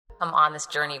come on this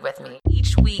journey with me.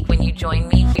 Each week when you join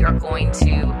me, we are going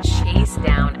to chase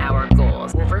down our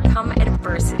goals, overcome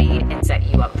adversity, and set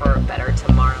you up for a better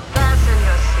tomorrow. Fasten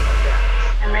your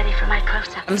seatbelts. I'm ready for my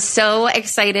close-up. I'm so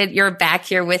excited you're back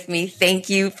here with me. Thank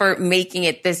you for making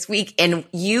it this week. And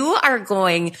you are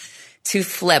going to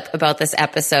flip about this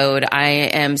episode. I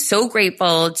am so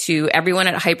grateful to everyone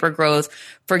at Hypergrowth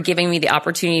for giving me the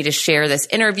opportunity to share this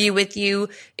interview with you.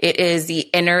 It is the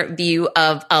interview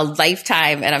of a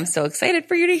lifetime, and I'm so excited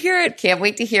for you to hear it. Can't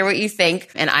wait to hear what you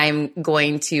think. And I'm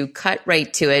going to cut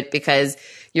right to it because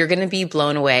you're going to be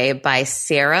blown away by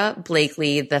Sara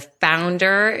Blakely, the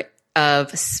founder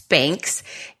of Spanx,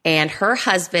 and her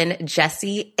husband,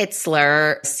 Jesse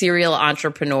Itzler, serial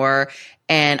entrepreneur,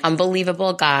 an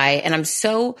unbelievable guy. And I'm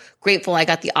so grateful I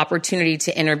got the opportunity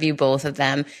to interview both of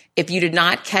them. If you did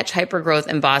not catch Hypergrowth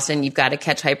in Boston, you've got to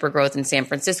catch Hypergrowth in San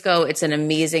Francisco. It's an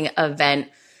amazing event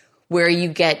where you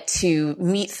get to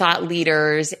meet thought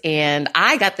leaders. And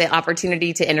I got the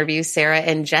opportunity to interview Sara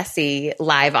and Jesse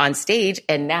live on stage.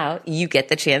 And now you get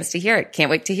the chance to hear it. Can't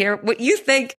wait to hear what you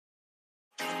think.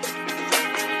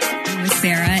 With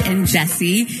Sara and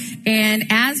Jesse. And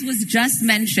as was just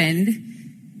mentioned,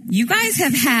 you guys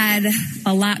have had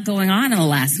a lot going on in the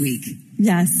last week.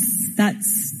 Yes,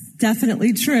 that's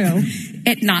definitely true.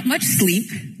 Not much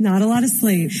sleep. Not a lot of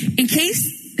sleep. In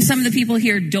case some of the people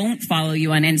here don't follow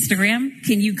you on Instagram,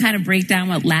 can you kind of break down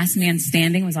what Last Man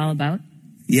Standing was all about?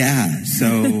 Yeah,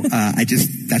 so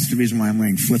that's the reason why I'm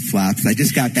wearing flip-flops. I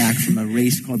just got back from a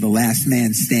race called the Last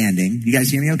Man Standing. You guys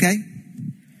hear me okay?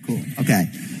 Cool, okay.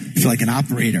 I feel like an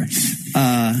operator.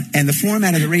 And the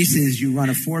format of the race is you run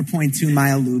a 4.2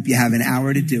 mile loop. You have an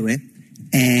hour to do it.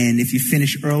 And if you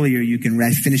finish earlier, you can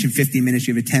rest. Finish in 15 minutes,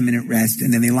 you have a 10-minute rest.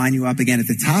 And then they line you up again at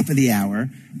the top of the hour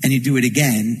and you do it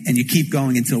again. And you keep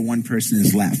going until one person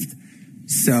is left.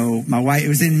 So my wife, it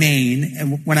was in Maine.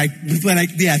 And when I Googled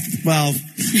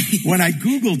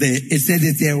it, it said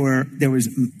that there was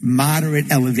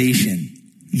moderate elevation.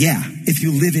 Yeah, if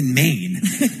you live in Maine.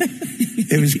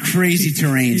 It was crazy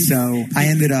terrain. So I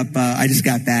ended up, I just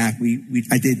got back.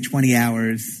 I did 20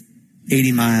 hours,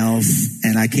 80 miles,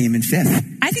 and I came in fifth.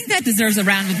 I think that deserves a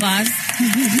round of applause.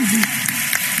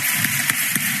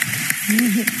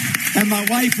 And my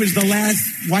wife was the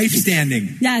last wife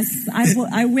standing. Yes,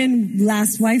 I win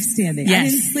last wife standing. Yes. I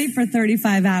didn't sleep for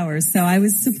 35 hours, so I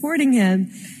was supporting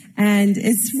him. And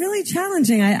it's really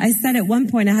challenging. I said at one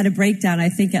point I had a breakdown, I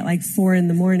think at like 4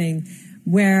 a.m,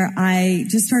 where I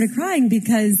just started crying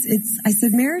because I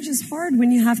said, marriage is hard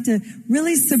when you have to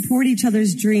really support each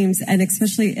other's dreams. And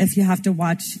especially if you have to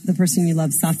watch the person you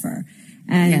love suffer.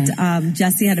 And,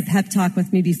 Jesse had a pep talk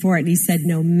with me before it, and he said,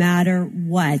 no matter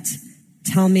what,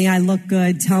 tell me I look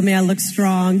good. Tell me I look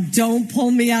strong. Don't pull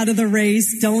me out of the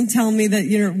race. Don't tell me that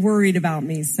you're worried about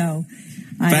me. So,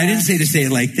 but I didn't say to say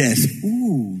it like this.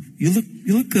 Ooh, you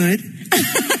look good.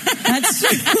 That's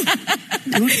true.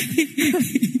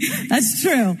 That's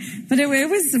true. But it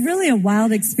was really a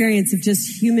wild experience of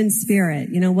just human spirit.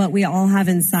 You know, what we all have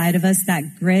inside of us, that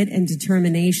grit and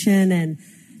determination. And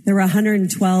there were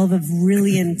 112 of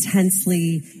really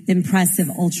intensely impressive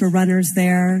ultra runners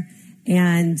there.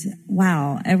 And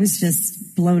wow, I was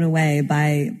just blown away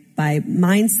by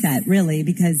mindset, really,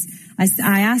 because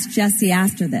I asked Jesse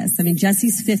after this. I mean,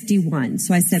 Jesse's 51.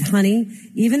 So I said, honey,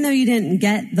 even though you didn't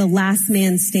get the last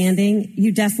man standing,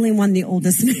 you definitely won the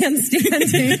oldest man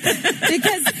standing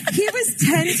because he was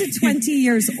 10 to 20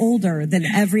 years older than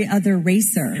every other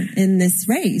racer in this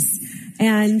race.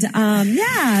 And,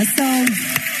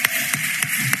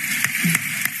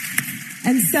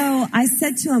 so I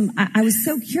said to him, I was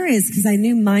so curious because I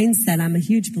knew mindset. I'm a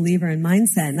huge believer in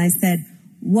mindset. And I said,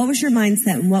 what was your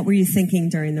mindset and what were you thinking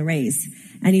during the race?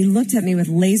 And he looked at me with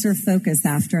laser focus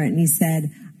after it and he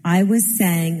said, I was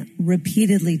saying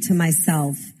repeatedly to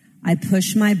myself, I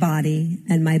push my body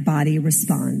and my body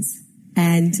responds.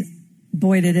 And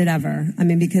boy, did it ever. I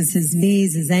mean, because his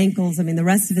knees, his ankles, I mean, the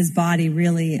rest of his body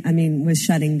really, I mean, was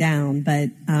shutting down, but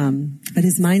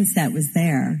his mindset was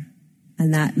there.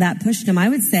 And that pushed him. I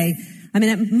would say, I mean,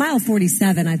 at mile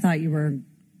 47, I thought you were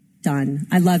done.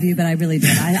 I love you, but I really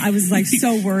did. I was like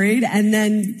so worried. And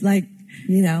then like,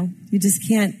 you know, you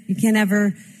can't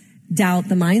ever doubt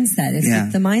the mindset.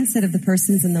 If the mindset of the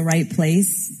person's in the right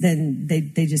place, then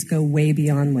they just go way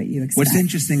beyond what you expect. What's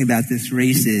interesting about this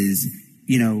race is,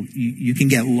 you know, you can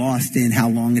get lost in how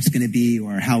long it's going to be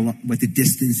or what the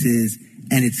distance is.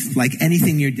 And it's like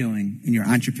anything you're doing in your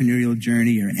entrepreneurial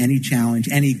journey or any challenge,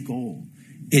 any goal.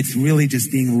 It's really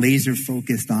just being laser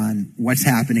focused on what's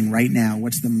happening right now,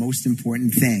 what's the most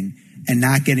important thing, and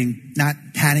not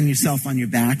patting yourself on your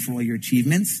back for all your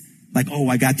achievements, like, oh,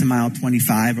 I got to mile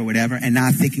 25 or whatever, and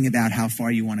not thinking about how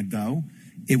far you want to go.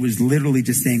 It was literally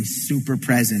just staying super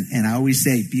present. And I always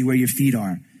say, be where your feet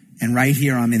are. And right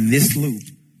here, I'm in this loop.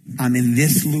 I'm in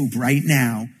this loop right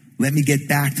now. Let me get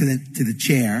back to the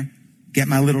chair, get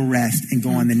my little rest, and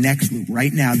go on the next loop.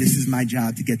 Right now, this is my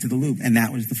job to get to the loop. And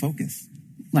that was the focus.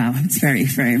 Wow, it's very,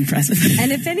 very impressive. And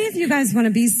if any of you guys want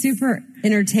to be super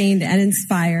entertained and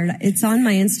inspired, it's on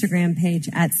my Instagram page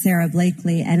at Sarah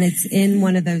Blakely, and it's in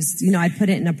one of those, I put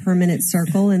it in a permanent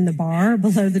circle in the bar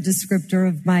below the descriptor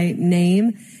of my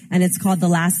name, and it's called The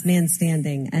Last Man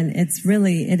Standing, and it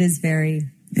is very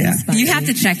inspiring. You have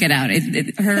to check it out.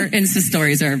 Her Insta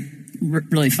stories are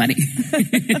really funny.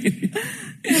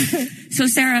 So,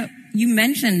 Sarah, you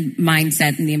mentioned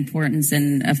mindset and the importance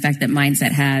and effect that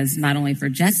mindset has not only for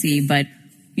Jesse, but,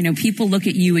 people look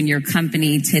at you and your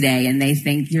company today and they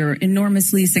think you're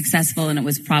enormously successful and it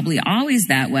was probably always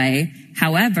that way.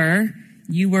 However,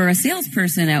 you were a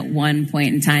salesperson at one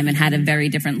point in time and had a very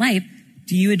different life.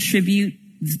 Do you attribute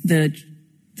the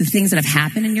things that have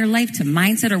happened in your life to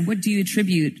mindset, or what do you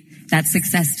attribute that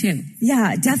success too?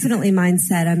 Yeah, definitely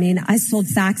mindset. I mean, I sold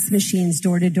fax machines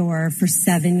door to door for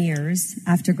 7 years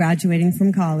after graduating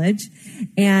from college.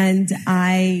 And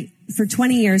for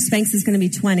 20 years, Spanx is going to be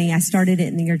 20. I started it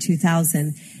in the year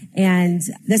 2000. And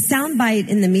the soundbite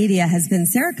in the media has been,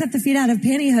 Sarah cut the feet out of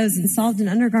pantyhose and solved an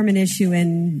undergarment issue.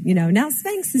 And, now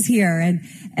Spanx is here.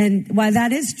 And while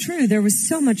that is true, there was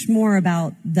so much more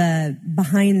about the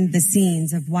behind the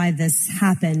scenes of why this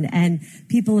happened. And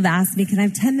people have asked me, can I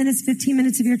have 10 minutes, 15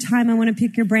 minutes of your time? I want to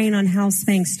pick your brain on how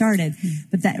Spanx started.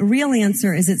 But the real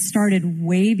answer is it started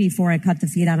way before I cut the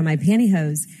feet out of my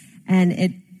pantyhose. And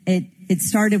it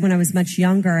started when I was much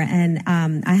younger, and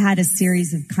I had a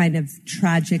series of kind of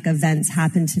tragic events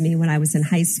happen to me when I was in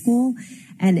high school,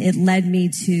 and it led me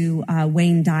to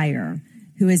Wayne Dyer,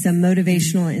 who is a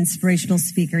motivational, inspirational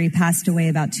speaker. He passed away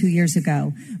about 2 years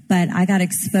ago, but I got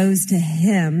exposed to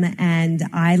him, and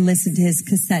I listened to his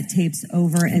cassette tapes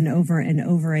over and over and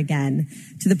over again,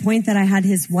 to the point that I had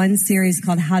his one series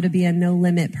called How to Be a No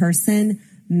Limit Person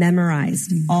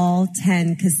memorized, all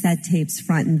 10 cassette tapes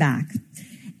front and back.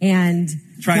 And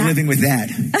try living with that.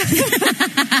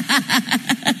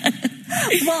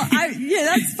 Well,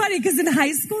 that's funny because in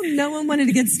high school, no one wanted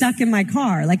to get stuck in my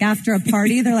car. Like after a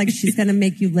party, they're like, she's going to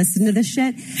make you listen to this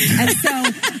shit. And so,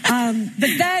 but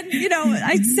then,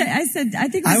 I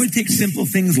think I would take simple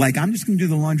things like, I'm just going to do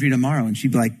the laundry tomorrow. And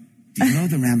she'd be like, do you know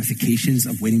the ramifications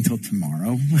of waiting till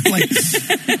tomorrow?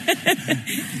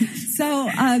 So,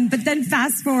 but then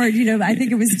fast forward, I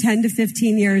think it was 10 to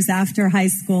 15 years after high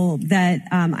school that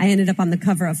I ended up on the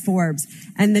cover of Forbes.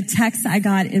 And the texts I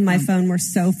got in my phone were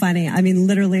so funny. I mean,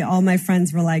 literally all my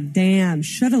friends were like, damn,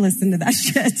 should have listened to that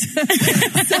shit.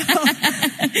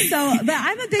 But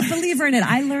I'm a big believer in it.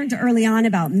 I learned early on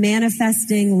about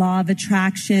manifesting, law of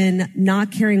attraction,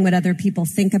 not caring what other people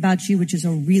think about you, which is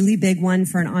a really big one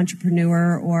for an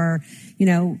entrepreneur or,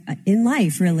 in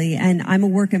life, really. And I'm a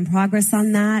work in progress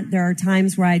on that. There are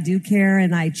times where I do care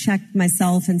and I check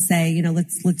myself and say,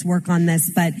 let's work on this.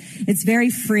 But it's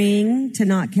very freeing to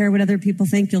not care what other people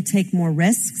think. You'll take more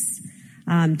risks,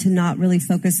 to not really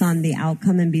focus on the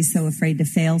outcome and be so afraid to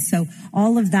fail. So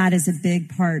all of that is a big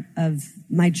part of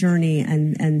my journey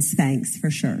and Spanx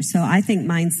for sure. So I think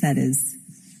mindset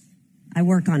I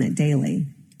work on it daily.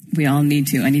 We all need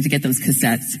to. I need to get those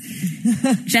cassettes.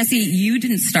 Jesse, you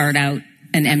didn't start out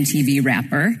an MTV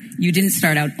rapper. You didn't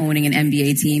start out owning an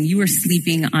NBA team. You were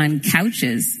sleeping on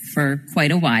couches for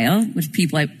quite a while, which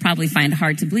people probably find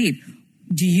hard to believe.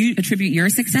 Do you attribute your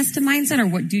success to mindset, or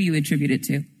what do you attribute it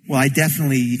to? Well, I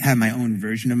definitely have my own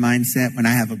version of mindset. When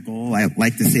I have a goal, I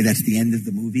like to say that's the end of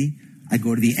the movie. I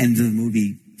go to the end of the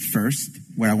movie first,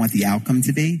 where I want the outcome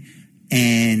to be.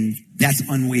 And that's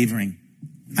unwavering.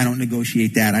 I don't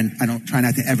negotiate that. I don't try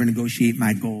not to ever negotiate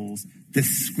my goals. The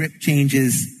script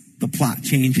changes. The plot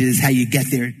changes, how you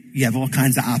get there. You have all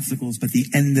kinds of obstacles, but the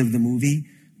end of the movie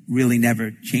really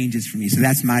never changes for me. So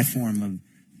that's my form of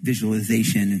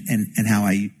visualization and how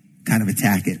I kind of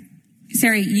attack it.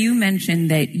 Sarah, you mentioned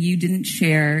that you didn't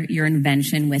share your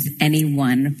invention with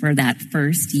anyone for that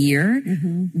first year.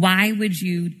 Mm-hmm. Why would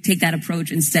you take that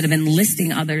approach instead of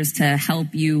enlisting others to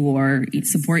help you or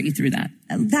support you through that?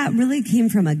 That really came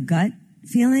from a gut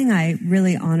feeling. I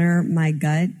really honor my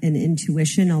gut and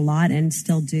intuition a lot and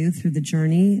still do through the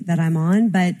journey that I'm on.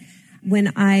 But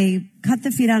when I cut the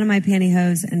feet out of my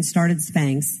pantyhose and started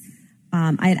Spanx,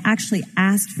 I had actually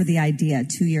asked for the idea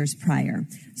 2 years prior.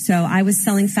 So I was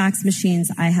selling fax machines.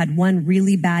 I had one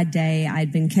really bad day.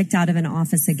 I'd been kicked out of an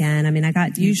office again. I mean, I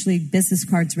got usually business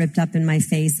cards ripped up in my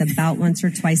face about once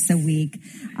or twice a week.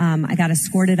 I got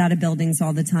escorted out of buildings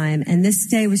all the time. And this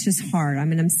day was just hard. I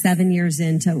mean, I'm 7 years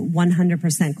into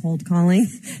 100% cold calling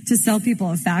to sell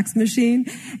people a fax machine.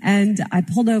 And I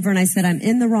pulled over and I said, I'm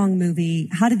in the wrong movie.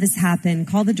 How did this happen?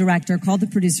 Call the director, call the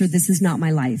producer. This is not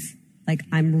my life. Like,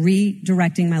 I'm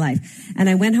redirecting my life. And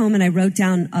I went home and I wrote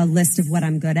down a list of what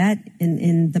I'm good at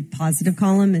in the positive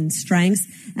column and strengths.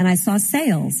 And I saw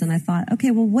sales. And I thought, okay,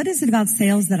 well, what is it about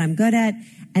sales that I'm good at?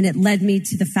 And it led me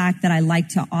to the fact that I like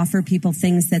to offer people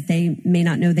things that they may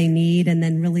not know they need and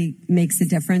then really makes a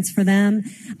difference for them.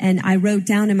 And I wrote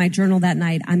down in my journal that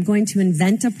night, I'm going to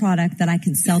invent a product that I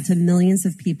can sell to millions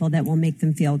of people that will make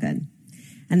them feel good.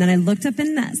 And then I looked up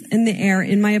in the air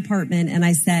in my apartment and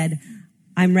I said,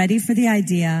 I'm ready for the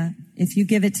idea. If you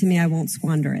give it to me, I won't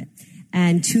squander it.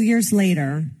 And 2 years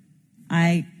later,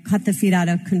 I cut the feet out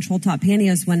of Control Top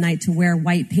Pantyhose one night to wear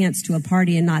white pants to a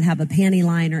party and not have a panty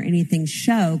line or anything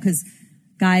show. Because,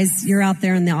 guys, you're out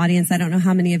there in the audience. I don't know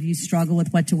how many of you struggle with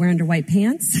what to wear under white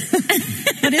pants.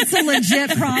 But it's a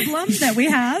legit problem that we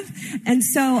have. And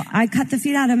so I cut the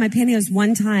feet out of my pantyhose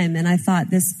one time, and I thought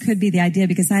this could be the idea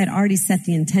because I had already set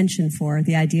the intention for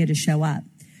the idea to show up.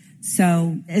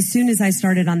 So as soon as I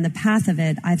started on the path of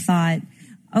it, I thought,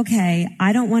 okay,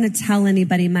 I don't want to tell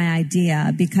anybody my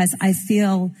idea because I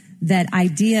feel that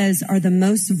ideas are the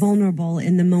most vulnerable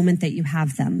in the moment that you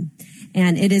have them.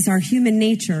 And it is our human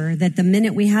nature that the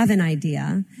minute we have an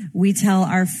idea, we tell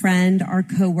our friend, our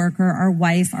coworker, our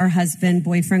wife, our husband,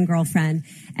 boyfriend, girlfriend.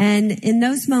 And in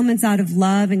those moments out of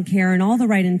love and care and all the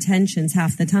right intentions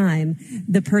half the time,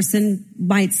 the person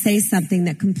might say something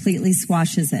that completely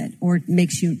squashes it or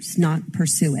makes you not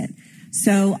pursue it.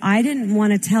 So I didn't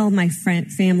want to tell my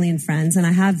family and friends, and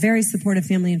I have very supportive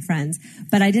family and friends,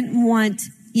 but I didn't want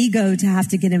ego to have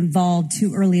to get involved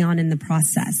too early on in the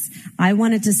process. I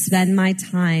wanted to spend my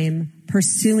time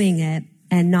pursuing it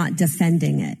and not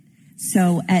defending it.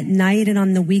 So at night and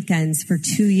on the weekends for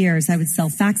 2 years, I would sell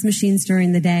fax machines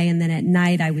during the day. And then at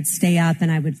night I would stay up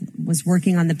and I was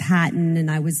working on the patent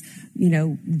and I was,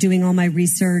 doing all my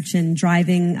research and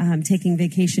driving, taking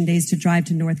vacation days to drive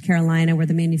to North Carolina where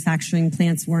the manufacturing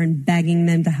plants were and begging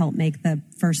them to help make the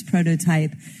first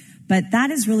prototype. But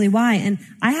that is really why. And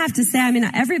I have to say,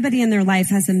 everybody in their life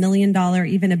has $1 million,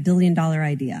 even $1 billion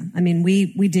idea.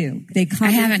 We do.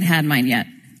 I haven't had mine yet.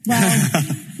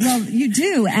 Well, you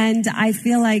do. And I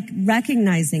feel like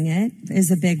recognizing it is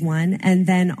a big one. And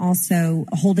then also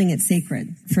holding it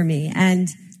sacred for me. And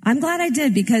I'm glad I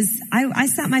did because I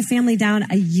sat my family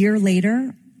down a year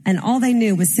later and all they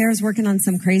knew was Sarah's working on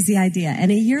some crazy idea.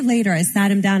 And a year later, I sat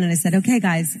them down and I said, okay,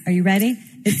 guys, are you ready?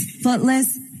 It's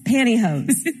footless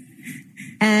pantyhose.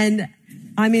 And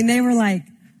they were like,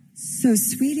 so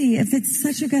sweetie, if it's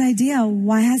such a good idea,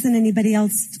 why hasn't anybody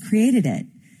else created it?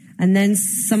 And then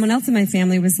someone else in my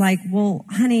family was like, well,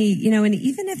 honey, and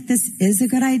even if this is a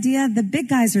good idea, the big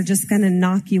guys are just going to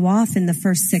knock you off in the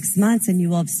first 6 months and you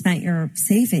will have spent your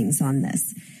savings on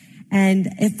this. And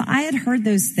if I had heard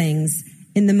those things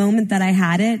in the moment that I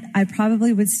had it, I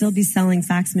probably would still be selling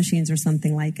fax machines or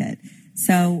something like it.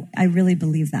 So I really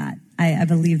believe that. I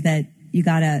believe that you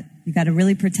gotta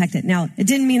really protect it. Now, it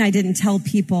didn't mean I didn't tell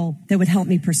people that would help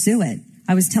me pursue it.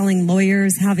 I was telling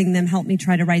lawyers, having them help me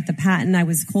try to write the patent. I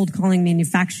was cold calling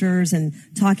manufacturers and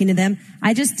talking to them.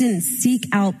 I just didn't seek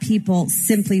out people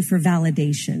simply for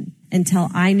validation until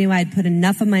I knew I'd put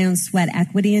enough of my own sweat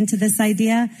equity into this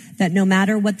idea that no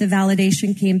matter what the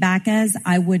validation came back as,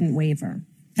 I wouldn't waver.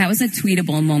 That was a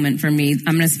tweetable moment for me.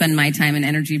 I'm going to spend my time and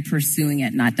energy pursuing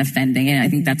it, not defending it. I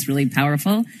think that's really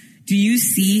powerful. Do you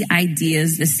see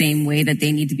ideas the same way that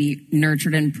they need to be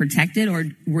nurtured and protected? Or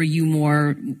were you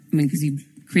more, because you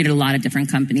created a lot of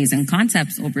different companies and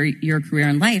concepts over your career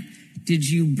and life, did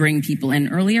you bring people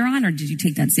in earlier on or did you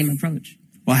take that same approach?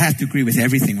 Well, I have to agree with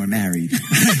everything. We're married.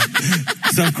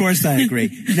 So of course I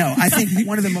agree. No, I think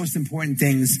one of the most important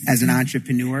things as an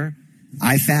entrepreneur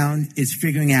I found is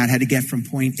figuring out how to get from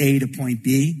point A to point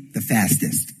B the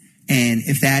fastest. And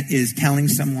if that is telling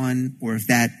someone, or if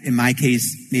that, in my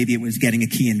case, maybe it was getting a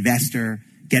key investor,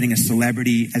 getting a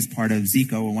celebrity as part of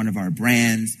Zico or one of our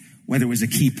brands, whether it was a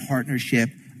key partnership,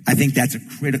 I think that's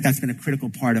been a critical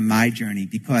part of my journey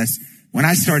because when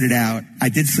I started out, I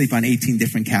did sleep on 18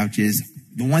 different couches.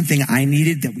 The one thing I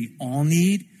needed that we all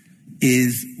need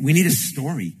is we need a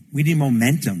story. We need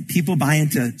momentum. People buy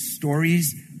into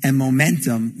stories and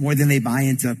momentum more than they buy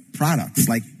into products.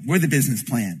 Like, we're the business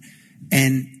plan.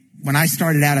 And when I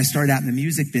started out in the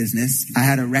music business. I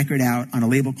had a record out on a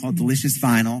label called Delicious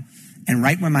Vinyl. And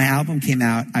right when my album came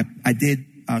out, I did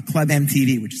Club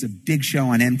MTV, which is a big show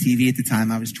on MTV at the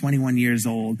time. I was 21 years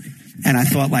old. And I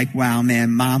thought like, wow,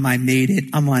 man, Mom, I made it.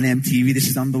 I'm on MTV. This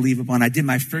is unbelievable. And I did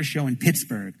my first show in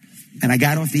Pittsburgh. And I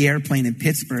got off the airplane in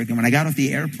Pittsburgh. And when I got off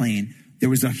the airplane, there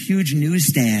was a huge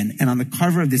newsstand. And on the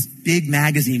cover of this big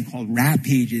magazine called Rap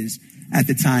Pages at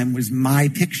the time was my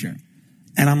picture.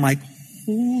 And I'm like,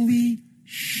 holy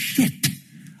shit.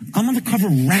 I'm on the cover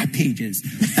of Rap Pages.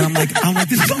 And I'm like,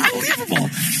 this is unbelievable.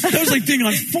 That was like being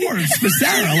on Forbes for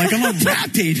Sarah. Like, I'm on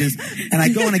Rap Pages. And I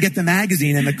go and I get the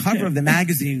magazine, and the cover of the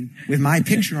magazine with my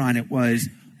picture on it was,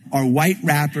 "Are white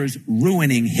rappers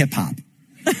ruining hip hop?"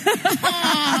 I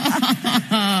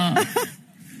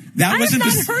have not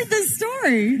heard this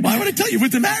story. Why would I tell you? You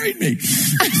wouldn't have married me.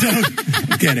 So,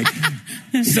 I'm kidding.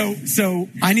 So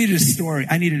I needed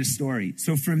a story.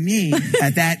 So for me,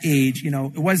 at that age,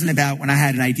 it wasn't about when I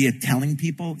had an idea telling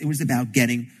people. It was about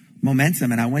getting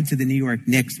momentum. And I went to the New York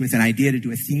Knicks with an idea to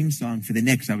do a theme song for the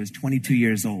Knicks. I was 22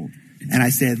 years old. And I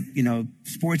said,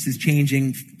 sports is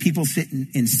changing. People sit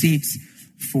in seats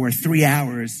for 3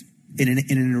 hours in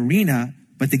an arena,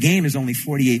 but the game is only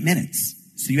 48 minutes.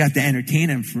 So you have to entertain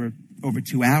them for over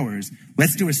 2 hours.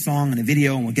 Let's do a song and a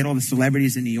video, and we'll get all the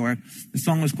celebrities in New York. The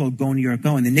song was called Go New York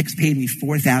Go, and the Knicks paid me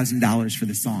 $4,000 for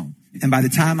the song. And by the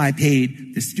time I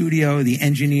paid the studio, the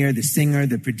engineer, the singer,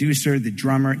 the producer, the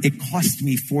drummer, it cost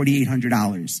me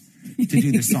 $4,800 to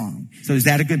do the song. So is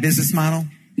that a good business model?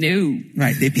 No.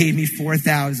 Right. They paid me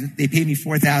 $4,000. It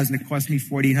cost me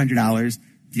 $4,800.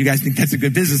 Do you guys think that's a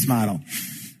good business model?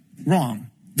 Wrong.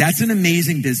 That's an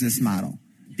amazing business model.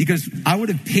 Because I would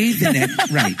have paid the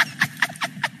Knicks, right.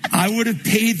 I would have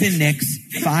paid the Knicks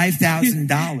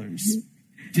 $5,000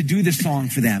 to do the song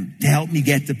for them, to help me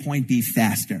get to point B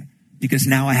faster. Because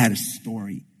now I had a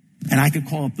story. And I could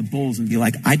call up the Bulls and be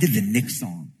like, I did the Knicks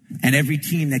song. And every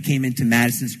team that came into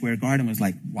Madison Square Garden was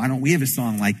like, why don't we have a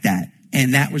song like that?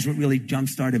 And that was what really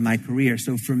jump-started my career.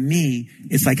 So for me,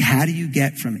 it's like, how do you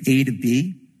get from A to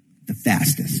B the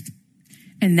fastest?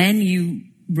 And then you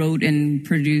wrote and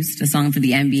produced a song for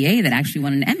the NBA that actually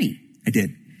won an Emmy. I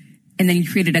did. And then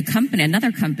you created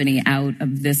another company out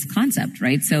of this concept,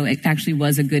 right? So it actually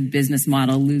was a good business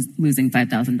model, losing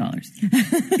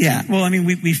 $5,000. Yeah. Well, I mean,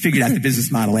 we figured out the business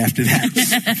model after that.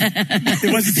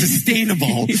 It wasn't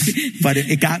sustainable, but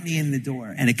it got me in the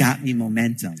door, and it got me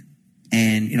momentum.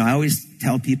 And, I always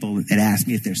tell people that ask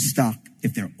me if they're stuck,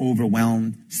 if they're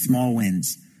overwhelmed, small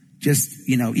wins. Just,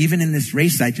 even in this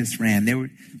race I just ran,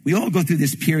 we all go through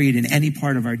this period in any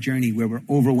part of our journey where we're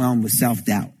overwhelmed with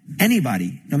self-doubt.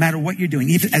 Anybody, no matter what you're doing,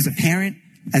 even as a parent,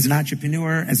 as an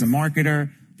entrepreneur, as a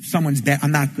marketer,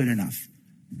 I'm not good enough.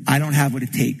 I don't have what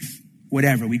it takes.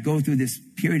 Whatever. We go through this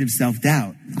period of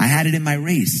self-doubt. I had it in my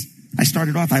race. I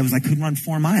started off, I could run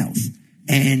 4 miles.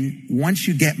 And once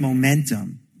you get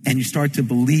momentum and you start to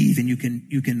believe, and you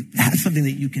can have something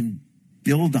that you can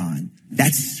build on,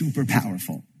 that's super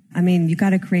powerful. I mean, you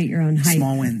got to create your own hype.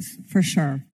 Small wins. For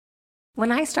sure.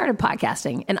 When I started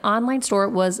podcasting, an online store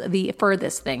was the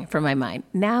furthest thing from my mind.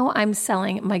 Now I'm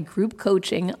selling my group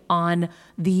coaching on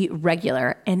the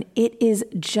regular, and it is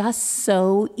just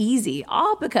so easy,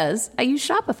 all because I use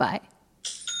Shopify.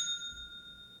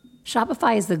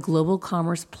 Shopify is the global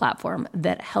commerce platform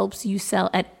that helps you sell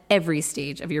at every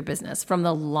stage of your business, from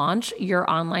the launch your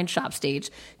online shop stage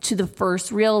to the first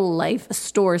real life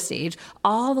store stage,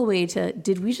 all the way to,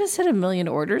 did we just hit 1 million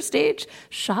orders stage?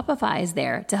 Shopify is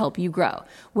there to help you grow.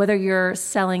 Whether you're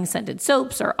selling scented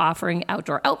soaps or offering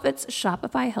outdoor outfits,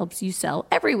 Shopify helps you sell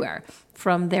everywhere.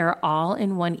 From their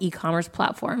all-in-one e-commerce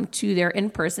platform to their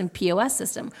in-person POS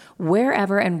system,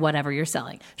 wherever and whatever you're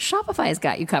selling, Shopify's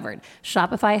got you covered.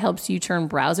 Shopify helps you turn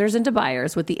browsers into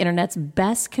buyers with the internet's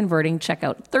best converting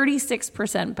checkout,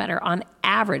 36% better on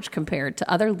average compared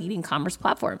to other leading commerce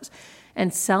platforms,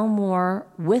 and sell more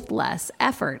with less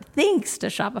effort thanks to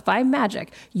Shopify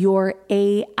Magic, your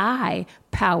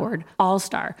AI-powered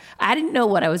all-star. I didn't know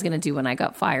what I was going to do when I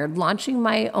got fired. Launching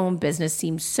my own business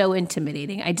seemed so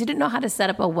intimidating. I didn't know how to set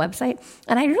up a website,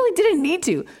 and I really didn't need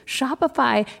to.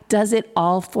 Shopify does it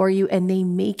all for you, and they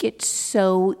make it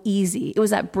so easy. It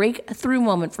was that breakthrough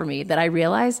moment for me that I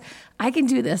realized I can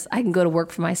do this. I can go to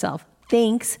work for myself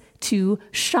thanks to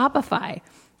Shopify.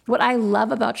 What I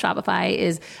love about Shopify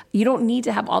is you don't need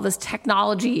to have all this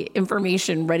technology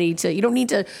information you don't need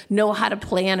to know how to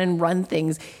plan and run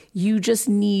things. You just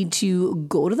need to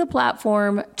go to the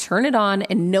platform, turn it on,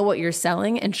 and know what you're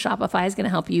selling. And Shopify is going to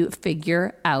help you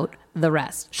figure out the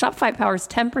rest. Shopify powers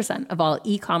 10% of all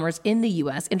e-commerce in the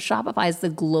U.S., and Shopify is the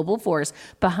global force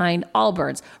behind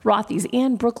Allbirds, Rothy's,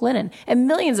 and Brooklinen, and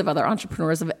millions of other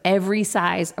entrepreneurs of every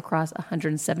size across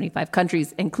 175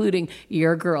 countries, including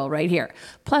your girl right here.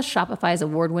 Plus, Shopify's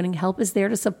award-winning help is there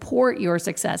to support your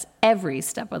success every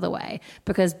step of the way,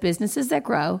 because businesses that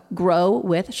grow, grow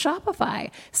with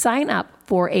Shopify. Sign up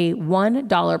for a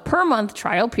 $1 per month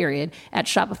trial period at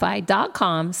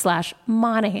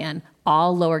shopify.com/Monahan,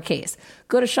 all lowercase.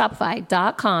 Go to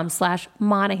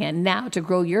shopify.com/Monahan now to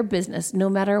grow your business no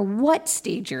matter what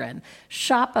stage you're in.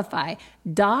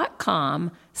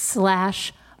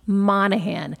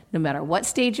 Shopify.com/Monahan. No matter what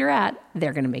stage you're at,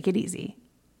 they're going to make it easy.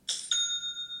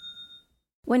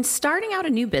 When starting out a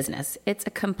new business, it's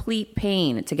a complete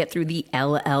pain to get through the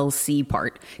LLC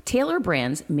part. Tailor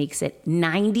Brands makes it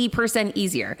 90%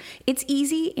 easier. It's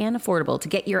easy and affordable to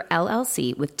get your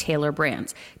LLC with Tailor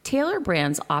Brands. Tailor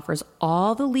Brands offers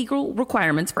all the legal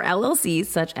requirements for LLCs,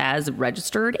 such as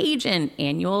registered agent,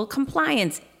 annual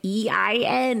compliance,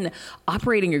 EIN,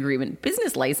 operating agreement,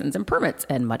 business license, and permits,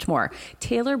 and much more.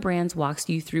 Tailor Brands walks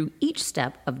you through each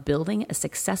step of building a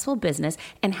successful business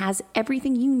and has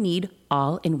everything you need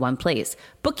all in one place.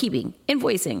 Bookkeeping,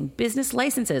 invoicing, business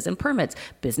licenses and permits,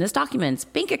 business documents,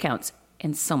 bank accounts,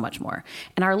 and so much more.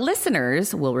 And our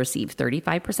listeners will receive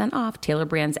 35% off Tailor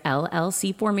Brands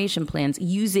LLC formation plans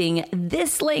using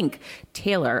this link,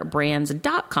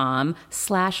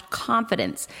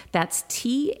 tailorbrands.com/confidence. That's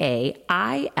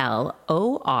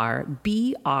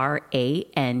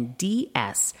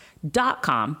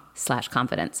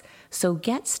TAILORBRANDS.com/confidence. So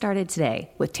get started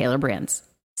today with Tailor Brands.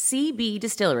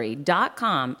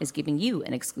 CBDistillery.com is giving you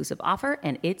an exclusive offer,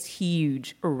 and it's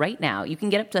huge. Right now, you can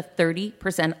get up to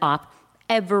 30% off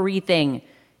everything.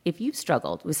 If you've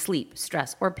struggled with sleep,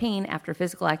 stress, or pain after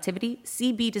physical activity,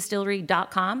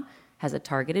 CBDistillery.com has a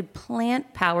targeted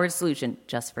plant-powered solution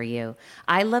just for you.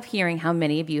 I love hearing how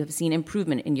many of you have seen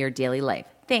improvement in your daily life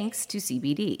thanks to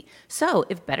CBD. So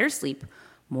if better sleep,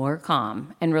 more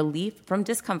calm, and relief from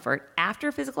discomfort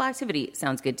after physical activity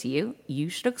sounds good to you, you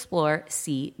should explore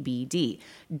CBD.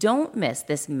 Don't miss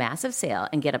this massive sale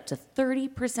and get up to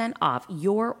 30% off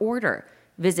your order.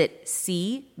 Visit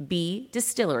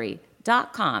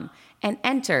cbdistillery.com and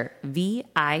enter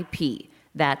VIP.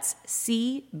 That's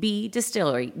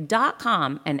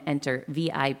cbdistillery.com and enter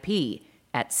VIP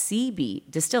at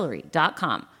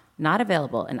cbdistillery.com. Not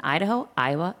available in Idaho,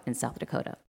 Iowa, and South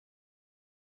Dakota.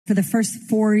 For the first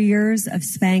 4 years of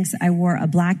Spanx, I wore a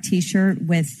black t-shirt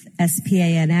with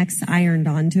SPANX ironed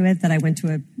onto it that I went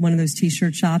to one of those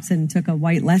t-shirt shops and took a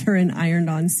white letter and ironed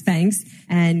on Spanx,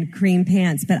 and cream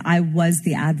pants. But I was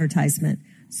the advertisement.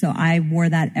 So I wore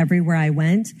that everywhere I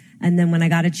went. And then when I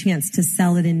got a chance to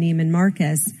sell it in Neiman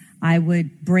Marcus, I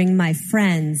would bring my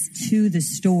friends to the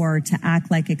store to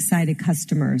act like excited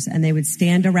customers. And they would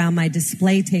stand around my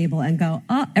display table and go,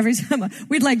 oh, every time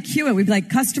we'd like cue it. We'd be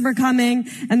like, customer coming.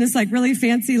 And this like really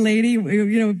fancy lady,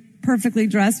 perfectly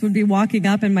dressed would be walking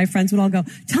up, and my friends would all go,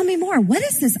 tell me more. What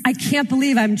is this? I can't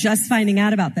believe I'm just finding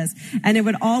out about this. And it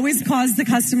would always cause the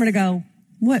customer to go,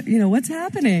 what's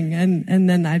happening? And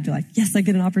then I'd be like, yes, I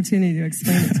get an opportunity to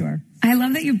explain it to her. I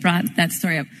love that you brought that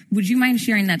story up. Would you mind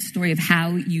sharing that story of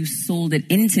how you sold it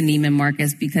into Neiman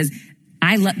Marcus? Because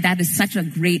that is such a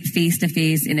great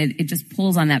face-to-face, and it just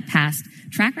pulls on that past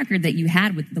track record that you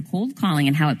had with the cold calling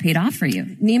and how it paid off for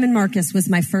you. Neiman Marcus was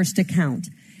my first account.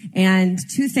 And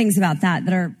two things about that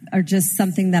are just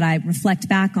something that I reflect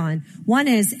back on. One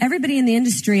is everybody in the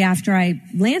industry after I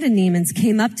landed Neiman's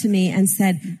came up to me and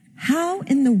said, how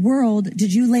in the world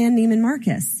did you land Neiman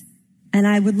Marcus? And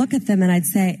I would look at them and I'd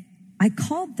say, I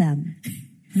called them.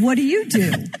 What do you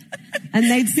do? And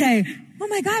they'd say, oh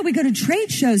my God, we go to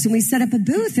trade shows and we set up a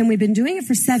booth and we've been doing it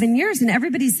for 7 years. And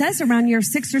everybody says around year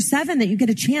 6 or 7 that you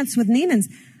get a chance with Neiman's.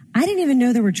 I didn't even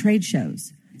know there were trade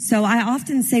shows. So I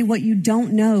often say what you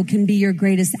don't know can be your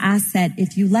greatest asset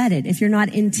if you let it. If you're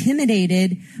not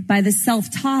intimidated by the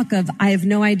self-talk of, I have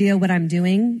no idea what I'm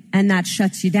doing, and that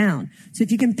shuts you down. So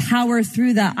if you can power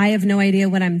through the, I have no idea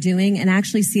what I'm doing, and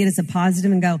actually see it as a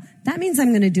positive and go, that means I'm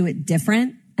going to do it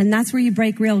different. And that's where you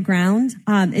break real ground.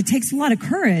 It takes a lot of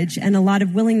courage and a lot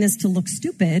of willingness to look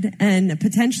stupid and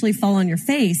potentially fall on your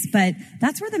face, but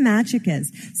that's where the magic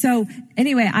is. So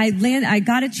anyway, I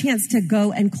got a chance to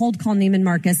go and cold call Neiman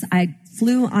Marcus. I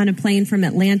flew on a plane from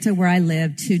Atlanta, where I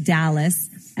live, to Dallas,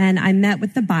 and I met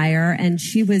with the buyer, and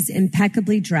she was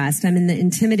impeccably dressed. I'm in the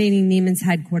intimidating Neiman's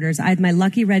headquarters. I had my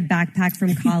lucky red backpack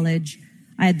from college.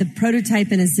 I had the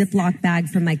prototype in a Ziploc bag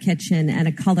from my kitchen and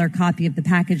a color copy of the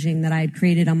packaging that I had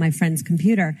created on my friend's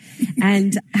computer.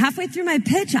 And halfway through my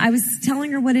pitch, I was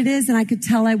telling her what it is, and I could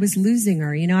tell I was losing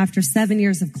her. You know, after 7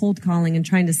 years of cold calling and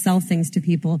trying to sell things to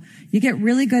people, you get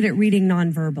really good at reading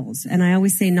nonverbals. And I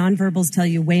always say nonverbals tell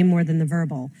you way more than the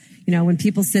verbal. You know, when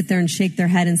people sit there and shake their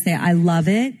head and say, I love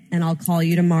it, and I'll call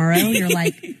you tomorrow, you're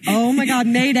like, oh my God,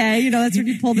 Mayday. You know, that's when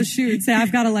you pull the chute and say,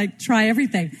 I've got to like try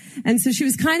everything. And so she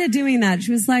was kind of doing that.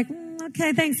 She was like,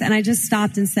 okay, thanks. And I just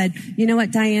stopped and said, you know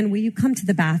what, Diane, will you come to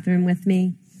the bathroom with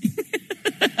me?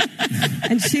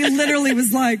 And she literally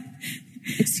was like,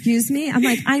 excuse me? I'm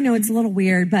like, I know it's a little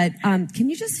weird, but can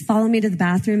you just follow me to the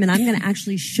bathroom and I'm going to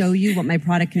actually show you what my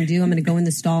product can do. I'm going to go in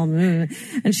the stall.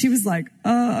 And she was like,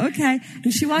 oh, okay.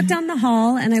 And she walked down the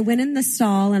hall and I went in the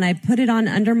stall and I put it on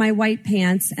under my white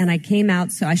pants and I came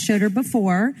out. So I showed her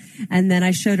before and then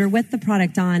I showed her with the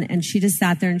product on and she just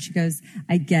sat there and she goes,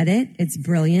 I get it. It's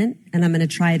brilliant. And I'm going to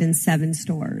try it in 7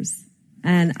 stores.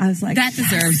 And I was like, that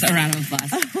deserves a round of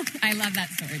applause. I love that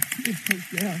story.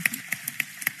 Yeah.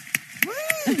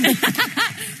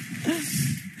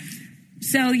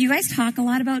 So you guys talk a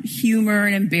lot about humor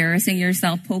and embarrassing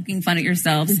yourself, poking fun at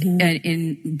yourselves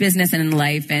in business and in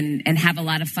life and have a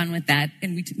lot of fun with that.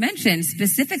 And we mentioned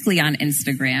specifically on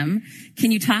Instagram.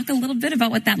 Can you talk a little bit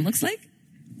about what that looks like?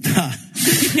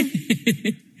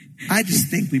 I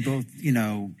just think we both, you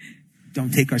know,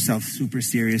 don't take ourselves super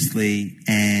seriously,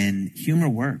 and humor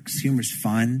works. Humor's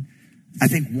fun. I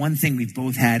think one thing we've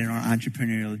both had in our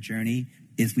entrepreneurial journey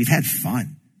is we've had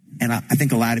fun. And I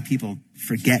think a lot of people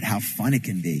forget how fun it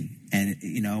can be. And,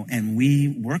 you know, and we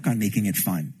work on making it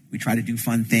fun. We try to do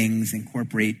fun things,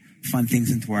 incorporate fun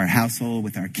things into our household,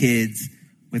 with our kids,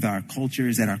 with our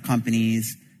cultures at our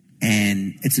companies.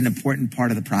 And it's an important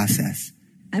part of the process.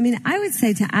 I mean, I would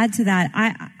say to add to that,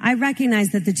 I recognize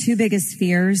that the 2 biggest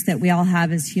fears that we all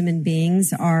have as human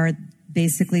beings are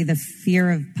basically the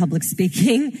fear of public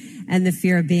speaking and the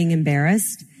fear of being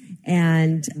embarrassed.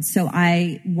 And so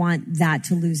I want that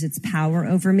to lose its power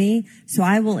over me. So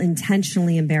I will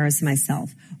intentionally embarrass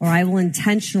myself, or I will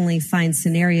intentionally find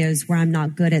scenarios where I'm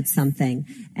not good at something.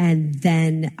 And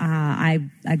then I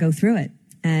go through it.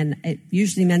 And it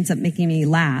usually ends up making me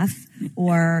laugh.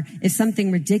 Or if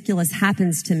something ridiculous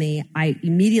happens to me, I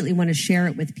immediately want to share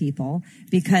it with people,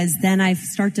 because then I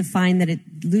start to find that it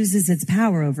loses its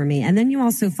power over me. And then you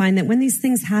also find that when these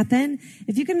things happen,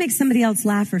 if you can make somebody else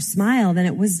laugh or smile, then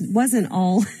it wasn't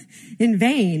all in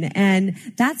vain. And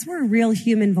that's where real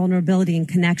human vulnerability and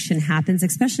connection happens,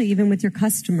 especially even with your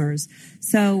customers.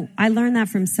 So I learned that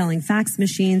from selling fax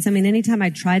machines. I mean, anytime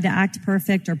I tried to act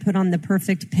perfect or put on the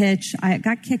perfect pitch, I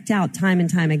got kicked out time and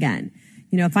time again.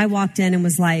 You know, if I walked in and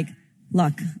was like,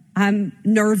 look, I'm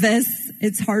nervous.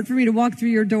 It's hard for me to walk through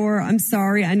your door. I'm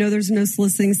sorry. I know there's no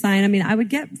soliciting sign. I mean, I would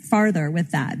get farther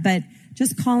with that, but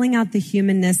just calling out the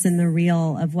humanness and the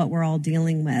real of what we're all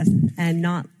dealing with and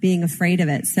not being afraid of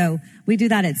it. So we do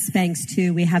that at Spanx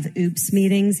too. We have oops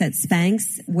meetings at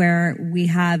Spanx where we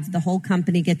have the whole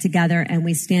company get together and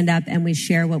we stand up and we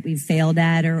share what we failed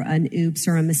at, or an oops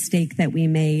or a mistake that we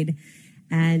made,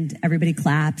 and everybody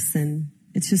claps, and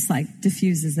it's just like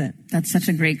diffuses it. That's such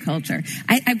a great culture.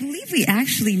 I believe we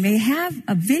actually may have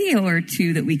a video or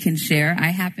 2 that we can share.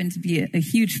 I happen to be a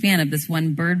huge fan of this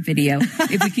one bird video.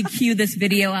 If we could cue this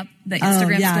video up, the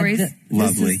Instagram stories.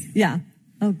 Lovely.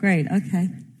 Oh, great. Okay.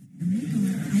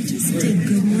 I just did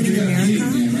Good Morning America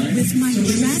with my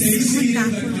dress on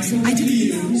backwards. I didn't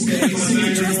know.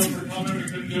 My dress.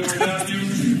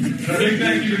 Big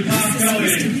thank you to Tom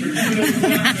Kelly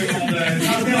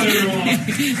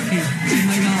Oh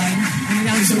my God.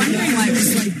 I was wondering why it was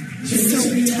like so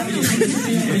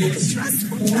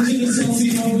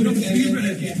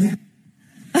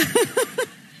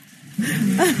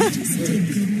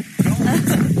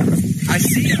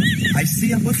I see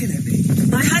him looking at me.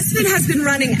 My husband has been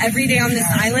running every day on this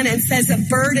island and says a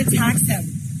bird attacks him.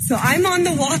 So I'm on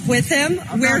the walk with him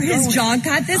where his jog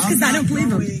got this, because I don't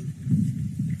believe him.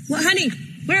 Well, honey,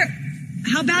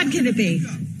 how bad can it be?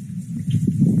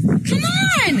 Come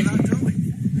on!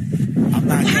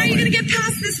 How are you going to get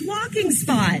past this walking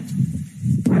spot?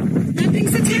 That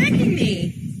thing's attacking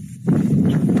me.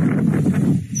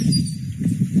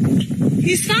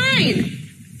 He's fine.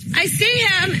 I see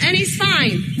him and he's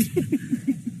fine.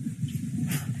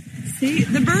 See,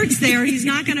 the bird's there. He's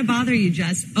not going to bother you,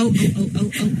 Jess. Oh.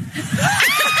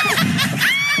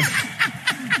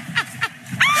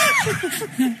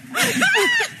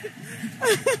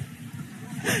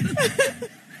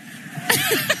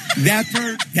 That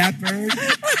bird.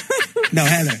 No,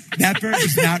 Heather, that bird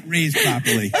was not raised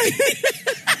properly.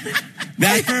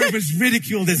 That bird was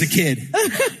ridiculed as a kid.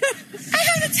 I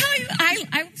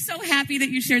happy that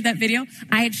you shared that video.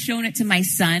 I had shown it to my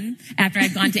son after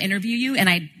I'd gone to interview you, and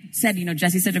I said,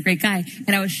 Jesse's such a great guy.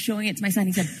 And I was showing it to my son.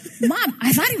 He said, Mom,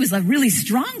 I thought he was a really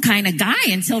strong kind of guy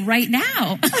until right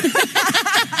now.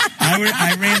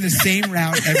 I ran the same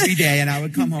route every day, and I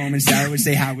would come home, and Sarah would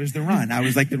say, how was the run? I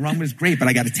was like, the run was great, but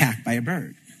I got attacked by a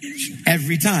bird.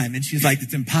 Every time. And she's like,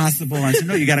 it's impossible. And I said,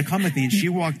 no, you got to come with me. And she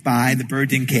walked by, the bird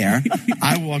didn't care.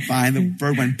 I walked by, and the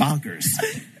bird went bonkers.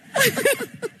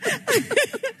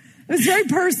 It was very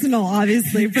personal,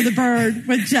 obviously, for the bird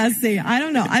with Jesse. I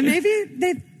don't know.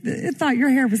 Maybe they thought your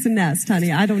hair was a nest,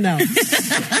 honey. I don't know.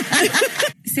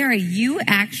 Sarah, you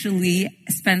actually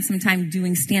spent some time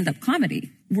doing stand-up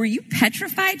comedy. Were you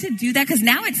petrified to do that? Because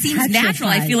now it seems natural.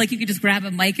 I feel like you could just grab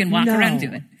a mic and walk around and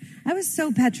do it. I was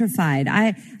so petrified.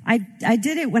 I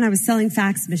did it when I was selling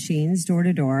fax machines door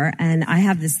to door. And I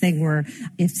have this thing where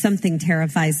if something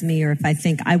terrifies me or if I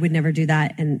think I would never do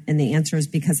that and the answer is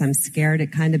because I'm scared,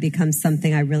 it kind of becomes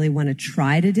something I really want to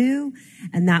try to do.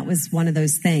 And that was one of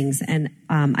those things. And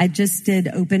I just did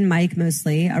open mic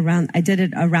mostly I did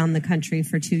it around the country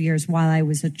for 2 years while I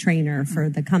was a trainer for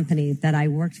the company that I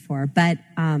worked for. But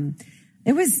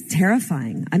it was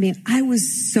terrifying. I mean, I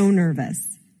was so nervous.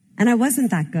 And I wasn't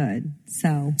that good.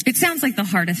 So it sounds like the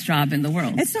hardest job in the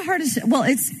world. It's the hardest. Well,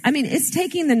 it's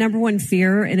taking the number one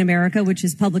fear in America, which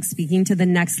is public speaking, to the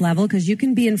next level. Cause you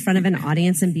can be in front of an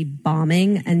audience and be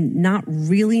bombing and not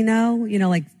really know,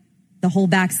 like the whole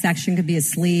back section could be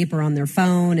asleep or on their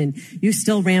phone and you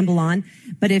still ramble on.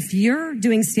 But if you're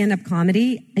doing stand-up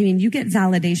comedy, you get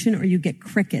validation or you get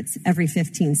crickets every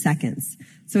 15 seconds.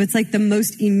 So it's like the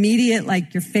most immediate,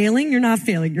 like you're failing, you're not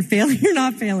failing, you're failing, you're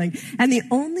not failing. And the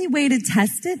only way to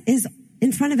test it is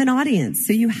in front of an audience.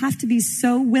 So you have to be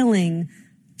so willing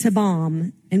to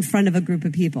bomb in front of a group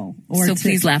of people.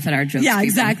 Please laugh at our jokes. Yeah, people.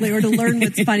 Exactly. Or to learn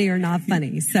what's funny or not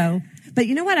funny. So, but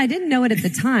you know what? I didn't know it at the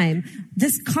time.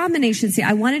 This combination,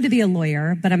 I wanted to be a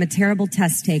lawyer, but I'm a terrible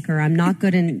test taker. I'm not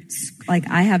good in,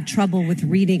 I have trouble with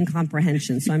reading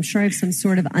comprehension. So I'm sure I have some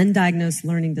sort of undiagnosed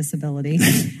learning disability.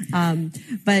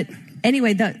 But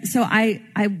anyway, I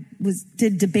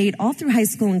did debate all through high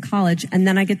school and college, and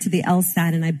then I get to the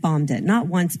LSAT and I bombed it. Not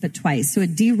once, but twice. So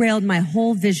it derailed my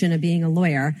whole vision of being a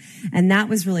lawyer. And that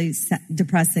was really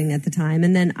depressing at the time.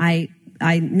 And then I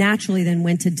naturally then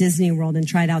went to Disney World and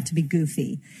tried out to be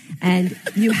Goofy. And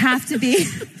you have to be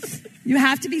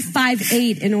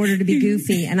 5'8" in order to be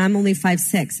Goofy. And I'm only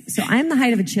 5'6". So I'm the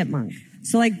height of a chipmunk.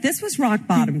 So this was rock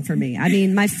bottom for me.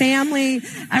 My family,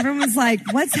 everyone was like,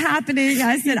 what's happening?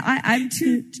 I said, I'm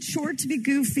too short to be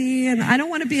Goofy and I don't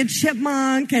want to be a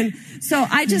chipmunk. And so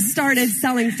I just started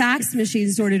selling fax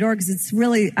machines door to door because it's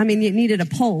really, you needed a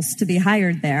pulse to be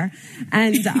hired there.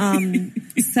 And,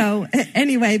 so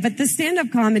anyway, but the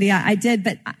stand-up comedy I did,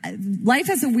 but life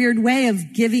has a weird way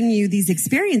of giving you these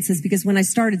experiences because when I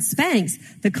started Spanx,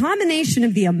 the combination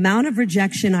of the amount of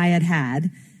rejection I had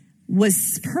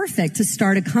was perfect to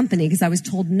start a company because I was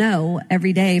told no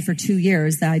every day for 2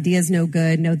 years. The idea is no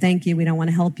good. No, thank you. We don't want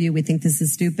to help you. We think this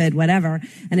is stupid, whatever.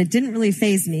 And it didn't really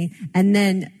faze me. And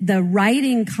then the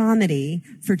writing comedy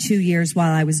for 2 years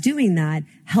while I was doing that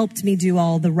helped me do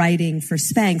all the writing for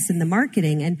Spanx and the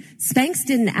marketing. And Spanx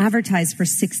didn't advertise for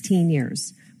 16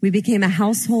 years. We became a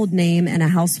household name and a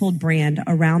household brand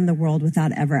around the world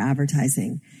without ever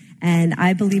advertising. And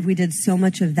I believe we did so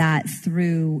much of that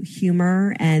through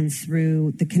humor and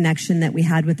through the connection that we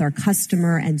had with our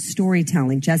customer and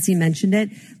storytelling. Jesse mentioned it.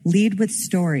 Lead with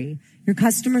story. Your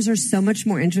customers are so much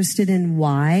more interested in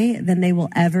why than they will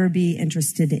ever be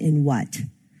interested in what.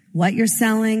 What you're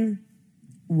selling,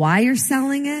 why you're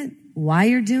selling it, why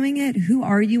you're doing it, who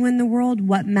are you in the world,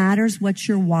 what matters, what's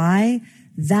your why.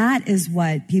 That is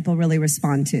what people really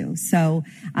respond to. So,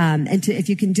 if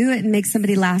you can do it and make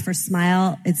somebody laugh or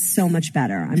smile, it's so much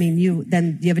better. You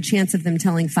have a chance of them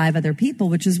telling 5 other people,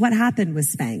 which is what happened with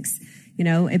Spanx.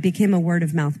 It became a word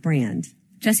of mouth brand.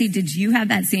 Jesse, did you have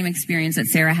that same experience that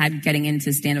Sarah had getting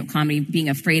into stand-up comedy, being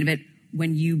afraid of it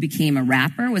when you became a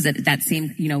rapper? Was it that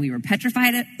same, you were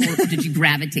petrified of it, or did you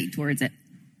gravitate towards it?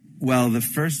 Well,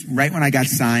 right when I got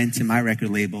signed to my record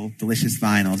label, Delicious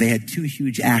Vinyl, they had 2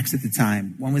 huge acts at the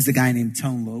time. One was the guy named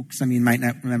Tone Loc. Some of you might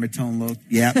not remember Tone Loc.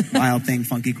 Yeah, Wild Thing,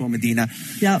 Funky Cool Medina.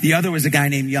 Yep. The other was a guy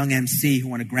named Young MC who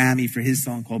won a Grammy for his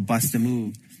song called Bust a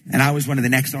Move. And I was one of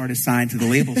the next artists signed to the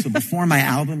label. So before my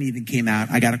album even came out,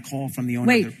 I got a call from the owner.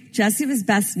 Wait, Jesse was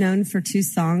best known for 2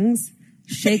 songs.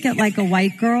 Shake It Like a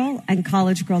White Girl and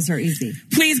College Girls Are Easy.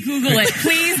 Please Google it.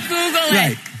 Please Google it.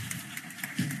 Right.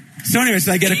 So anyway,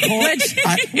 I get a call.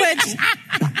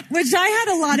 Which I had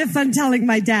a lot of fun telling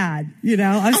my dad,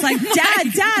 I was like,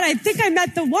 Dad, I think I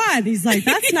met the one. He's like,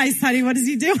 that's nice, honey. What does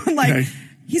he do? I'm like,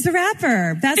 He's a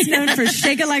rapper, best known for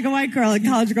Shake It Like a White Girl and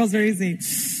College Girls Are Easy.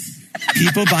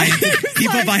 People buy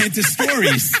into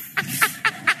stories.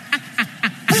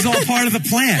 This is all part of the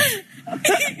plan.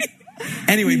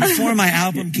 Anyway, before my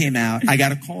album came out, I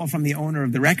got a call from the owner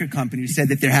of the record company who said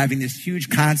that they're having this huge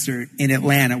concert in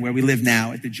Atlanta, where we live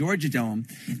now, at the Georgia Dome,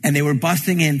 and they were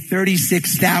busting in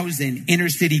 36,000 inner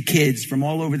city kids from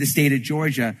all over the state of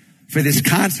Georgia for this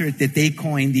concert that they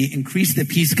coined the Increase the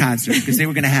Peace concert, because they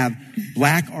were going to have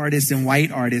black artists and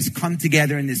white artists come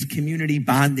together in this community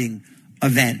bonding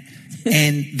event.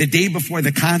 And the day before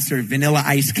the concert, Vanilla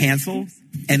Ice canceled,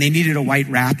 and they needed a white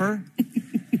rapper.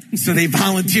 So they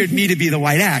volunteered me to be the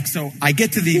white act. So I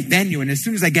get to the venue, and as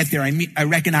soon as I get there, I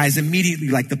recognize immediately,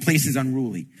 like, the place is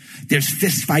unruly. There's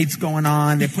fist fights going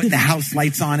on. They're putting the house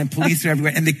lights on, and police are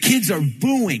everywhere. And the kids are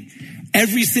booing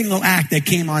every single act that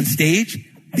came on stage.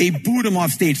 They booed him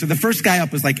off stage. So the first guy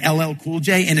up was like LL Cool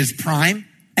J in his prime,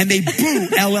 and they boo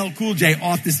LL Cool J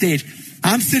off the stage.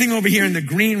 I'm sitting over here in the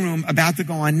green room about to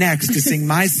go on next to sing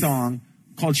my song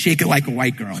called Shake It Like a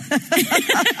White Girl.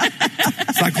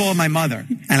 So I called my mother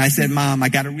and I said, Mom, I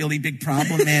got a really big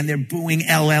problem, man. They're booing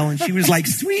LL. And she was like,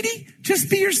 sweetie, just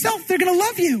be yourself. They're going to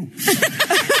love you.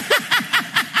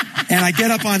 And I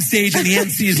get up on stage and the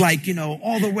MC's like, you know,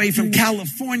 all the way from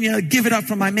California, give it up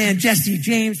for my man, Jesse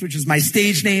James, which is my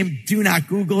stage name. Do not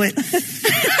Google it.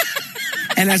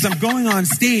 And as I'm going on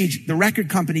stage, the record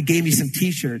company gave me some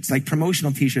t-shirts, like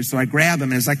promotional t-shirts. So I grab them,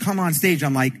 and as I come on stage,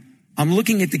 I'm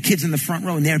looking at the kids in the front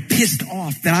row, and they're pissed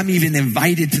off that I'm even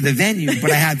invited to the venue,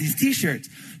 but I have these t-shirts.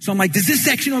 So I'm like, does this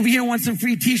section over here want some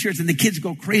free t-shirts? And the kids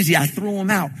go crazy. I throw them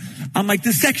out. I'm like,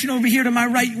 this section over here to my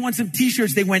right, you want some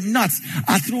t-shirts? They went nuts.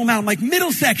 I threw them out. I'm like,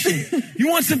 middle section, you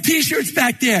want some t-shirts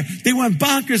back there? They went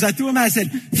bonkers. I threw them out. I said,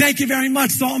 thank you very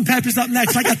much. Salt and Pepper's up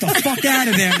next. I got the fuck out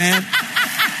of there, man.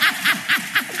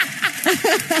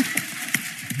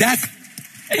 That's,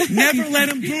 never let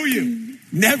them boo you.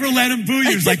 Never let them boo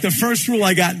you. It's like the first rule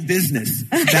I got in business.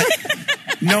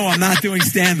 No, I'm not doing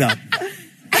stand-up.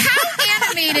 How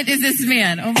animated is this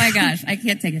man? Oh my gosh, I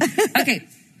can't take it. Okay,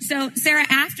 so Sarah,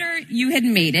 after you had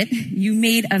made it, you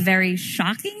made a very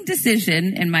shocking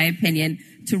decision, in my opinion,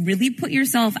 to really put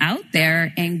yourself out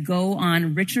there and go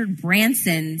on Richard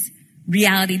Branson's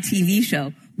reality TV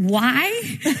show.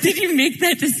 Why did you make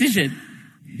that decision?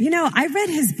 You know, I read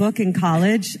his book in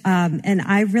college, and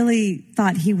I really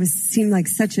thought he seemed like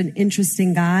such an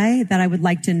interesting guy that I would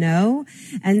like to know.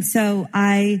 And so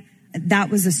that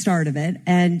was the start of it.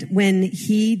 And when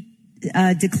he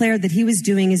declared that he was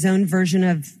doing his own version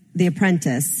of The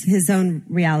Apprentice, his own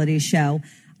reality show,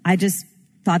 I just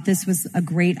thought this was a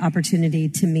great opportunity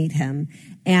to meet him.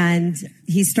 And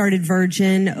he started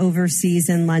Virgin overseas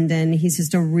in London. He's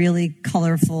just a really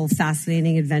colorful,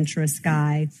 fascinating, adventurous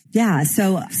guy. Yeah.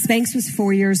 So Spanx was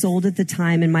 4 years old at the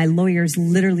time, and my lawyers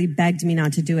literally begged me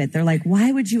not to do it. They're like,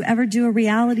 why would you ever do a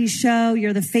reality show?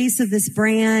 You're the face of this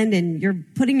brand, and you're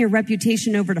putting your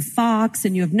reputation over to Fox,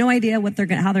 and you have no idea how they're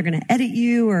going to edit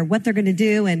you or what they're going to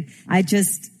do. And I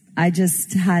just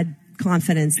had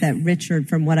confidence that Richard,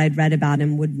 from what I'd read about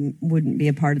him, wouldn't be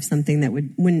a part of something that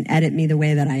wouldn't edit me the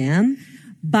way that I am.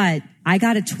 But I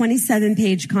got a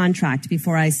 27-page contract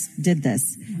before I did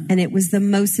this. And it was the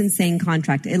most insane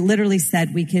contract. It literally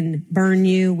said, we can burn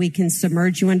you, we can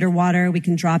submerge you underwater, we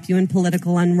can drop you in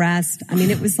political unrest. I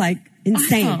mean, it was like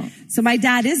insane. Wow. So my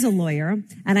dad is a lawyer,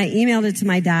 and I emailed it to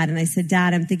my dad, and I said,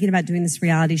 Dad, I'm thinking about doing this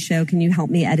reality show. Can you help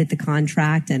me edit the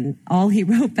contract? And all he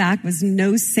wrote back was,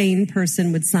 no sane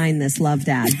person would sign this, love,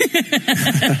 Dad.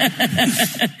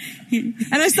 And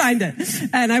I signed it,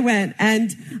 and I went,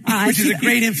 and which is a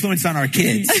great influence on our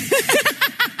kids.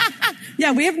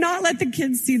 Yeah, we have not let the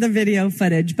kids see the video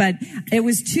footage, but it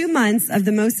was 2 months of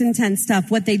the most intense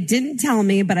stuff. What they didn't tell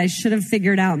me, but I should have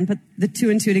figured out and put the 2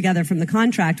 and 2 together from the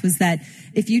contract, was that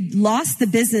if you lost the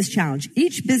business challenge,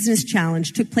 each business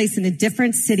challenge took place in a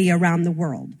different city around the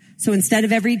world. So instead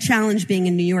of every challenge being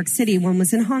in New York City, one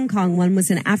was in Hong Kong, one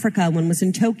was in Africa, one was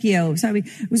in Tokyo. So it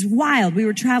was wild. We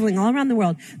were traveling all around the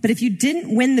world. But if you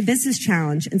didn't win the business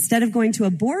challenge, instead of going to a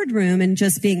boardroom and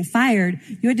just being fired,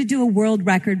 you had to do a world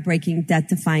record-breaking,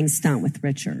 death-defying stunt with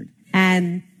Richard.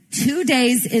 And 2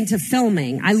 days into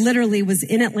filming, I literally was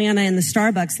in Atlanta in the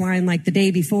Starbucks line like the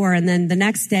day before. And then the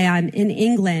next day I'm in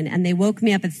England, and they woke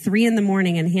me up at 3 a.m.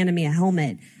 and handed me a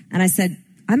helmet. And I said,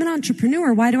 I'm an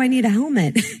entrepreneur. Why do I need a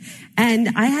helmet? And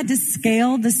I had to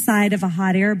scale the side of a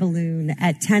hot air balloon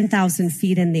at 10,000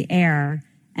 feet in the air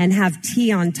and have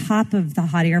tea on top of the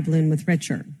hot air balloon with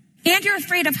Richard. And you're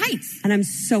afraid of heights. And I'm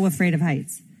so afraid of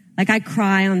heights. Like, I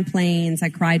cry on planes. I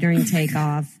cry during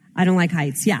takeoff. I don't like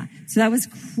heights. Yeah. So that was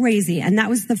crazy. And that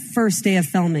was the first day of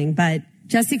filming. But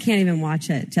Jesse can't even watch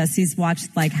it. Jesse's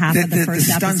watched like half of the first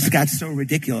episode. The stunts got so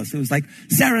ridiculous. It was like,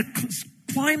 Sarah,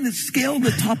 climb the scale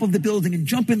the top of the building and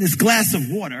jump in this glass of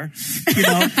water, you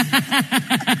know.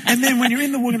 And then when you're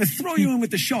in we're going to throw you in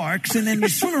with the sharks, and then you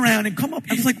swim around and come up.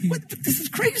 I was like, what? This is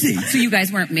crazy. So you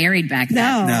guys weren't married back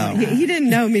then? No. He didn't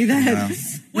know me then. No.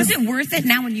 Was it worth it?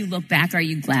 Now when you look back, are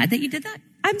you glad that you did that?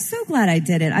 I'm so glad I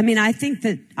did it. I mean, I think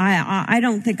that I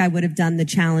don't think I would have done the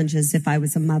challenges if I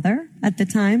was a mother at the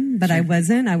time, but I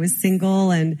wasn't. I was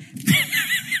single and...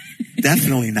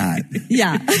 Definitely not.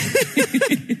 Yeah.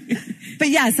 But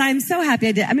yes, I'm so happy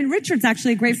I did. I mean, Richard's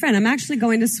actually a great friend. I'm actually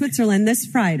going to Switzerland this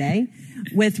Friday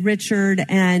with Richard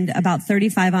and about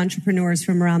 35 entrepreneurs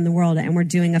from around the world, and we're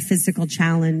doing a physical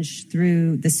challenge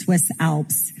through the Swiss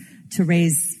Alps to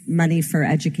raise money for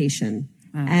education.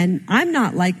 Wow. And I'm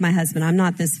not like my husband. I'm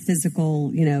not this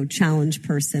physical, challenge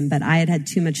person, but I had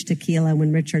too much tequila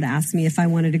when Richard asked me if I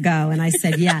wanted to go, and I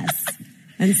said yes.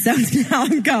 And so now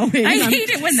I'm going. I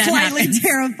hate it when that slightly happens.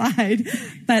 Terrified.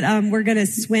 But we're going to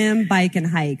swim, bike, and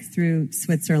hike through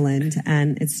Switzerland,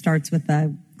 and it starts with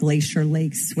a glacier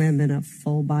lake swim in a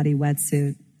full-body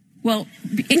wetsuit. Well,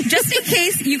 just in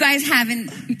case you guys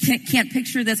can't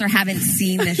picture this or haven't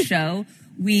seen this show,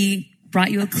 we brought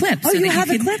you a clip. Oh, you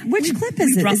have a clip? Which clip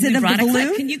is it? Is it of the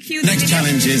balloon? Can you cue the next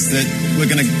challenge is that we're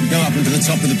going to go up into the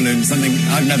top of the balloon, something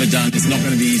I've never done. It's not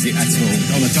going to be easy at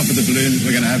all. On the top of the balloon,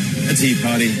 we're going to have a tea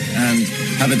party and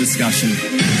have a discussion.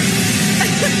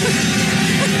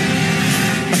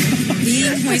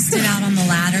 Being hoisted out on the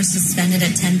ladder, suspended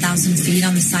at 10,000 feet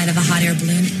on the side of a hot air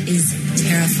balloon is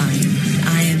terrifying.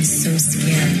 I am so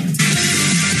scared.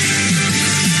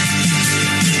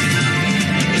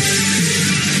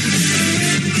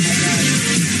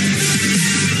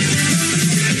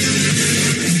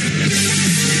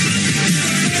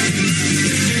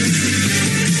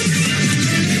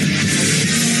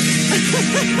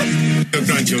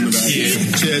 Crunchy on the back.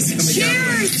 Cheers.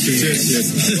 Cheers.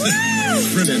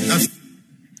 Cheers. Brilliant.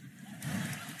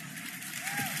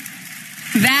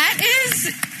 That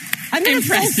is I'm in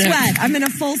impressive. A full sweat. I'm in a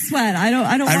full sweat. I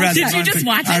don't Did you just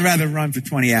watch it? I'd rather run for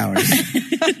 20 hours.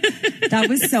 That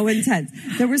was so intense.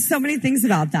 There were so many things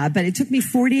about that, but it took me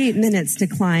 48 minutes to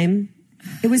climb.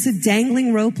 It was a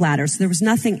dangling rope ladder, so there was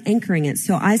nothing anchoring it.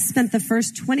 So I spent the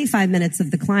first 25 minutes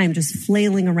of the climb just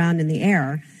flailing around in the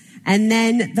air. And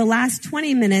then the last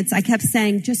 20 minutes, I kept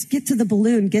saying, just get to the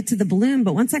balloon, get to the balloon.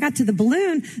 But once I got to the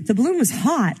balloon was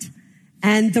hot.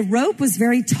 And the rope was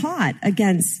very taut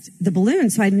against the balloon,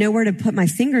 so I had nowhere to put my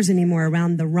fingers anymore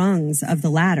around the rungs of the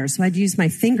ladder. So I'd use my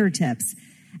fingertips.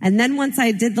 And then once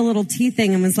I did the little T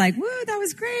thing and was like, woo, that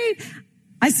was great,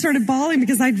 I started bawling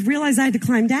because I realized I had to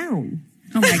climb down.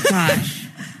 Oh my gosh.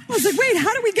 I was like, wait,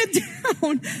 how do we get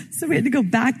down? So we had to go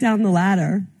back down the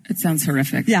ladder. It sounds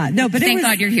horrific. Yeah, no, but thank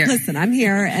God you're here. Listen, I'm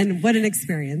here, and what an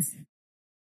experience.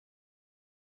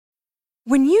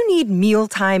 When you need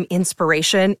mealtime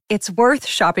inspiration, it's worth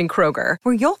shopping Kroger,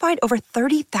 where you'll find over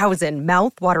 30,000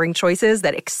 mouth-watering choices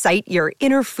that excite your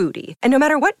inner foodie. And no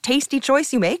matter what tasty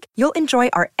choice you make, you'll enjoy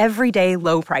our everyday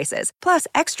low prices, plus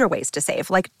extra ways to save,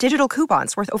 like digital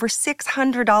coupons worth over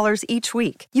 $600 each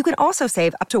week. You can also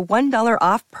save up to $1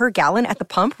 off per gallon at the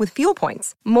pump with fuel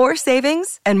points. More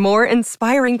savings and more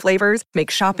inspiring flavors make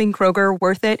shopping Kroger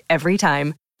worth it every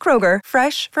time. Kroger,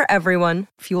 fresh for everyone.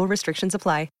 Fuel restrictions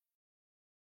apply.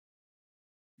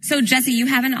 So, Jesse, you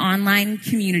have an online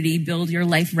community, Build Your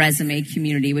Life Resume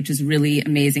community, which is really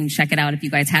amazing. Check it out if you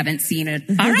guys haven't seen it.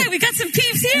 All right, we got some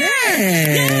peeps here.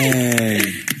 Yay.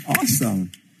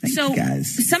 Awesome. Thank you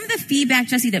guys. Some of the feedback,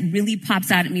 Jesse, that really pops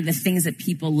out at me, the things that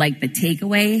people like, the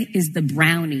takeaway is the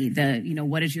brownie,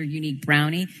 what is your unique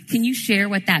brownie? Can you share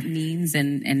what that means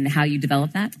and how you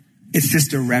develop that? It's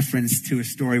just a reference to a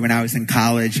story when I was in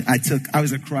college. I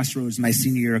was at Crossroads my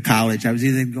senior year of college. I was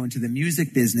either going to go into the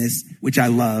music business, which I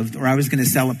loved, or I was going to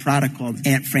sell a product called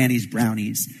Aunt Franny's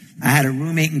Brownies. I had a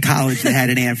roommate in college that had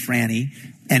an Aunt Franny,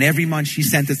 and every month she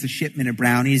sent us a shipment of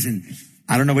brownies, and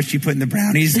I don't know what she put in the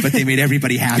brownies, but they made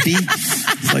everybody happy.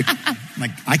 It's like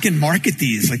I can market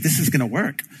these. Like, this is going to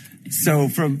work. So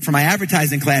for my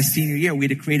advertising class senior year, we had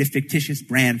to create a fictitious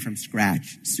brand from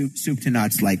scratch, soup to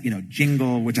nuts, like,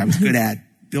 jingle, which I was good at,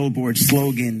 billboard,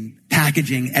 slogan,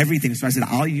 packaging, everything. So I said,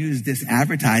 I'll use this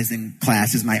advertising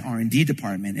class as my R&D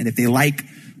department. And if they like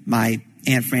my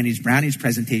Aunt Franny's Brownies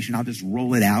presentation, I'll just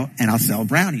roll it out and I'll sell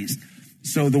brownies.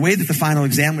 So the way that the final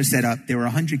exam was set up, there were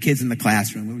 100 kids in the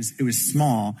classroom. It was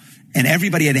small, and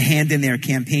everybody had a hand in their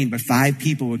campaign, but 5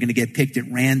 people were going to get picked at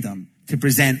random to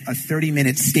present a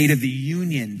 30-minute State of the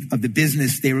Union of the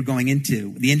business they were going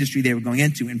into, the industry they were going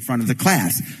into, in front of the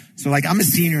class. So, I'm a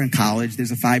senior in college.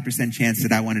 There's a 5% chance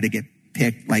that I wanted to get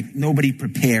picked. Like nobody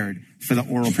prepared for the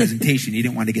oral presentation. He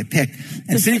didn't want to get picked.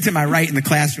 And sitting to my right in the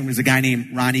classroom was a guy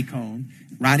named Ronnie Cohn.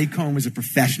 Ronnie Cohn was a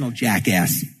professional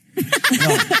jackass.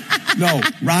 No,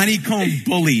 Ronnie Cohn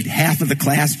bullied half of the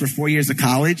class for 4 years of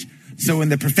college. So when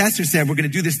the professor said, we're going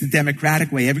to do this the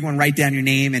democratic way, everyone write down your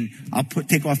name and I'll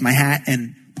take off my hat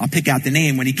and I'll pick out the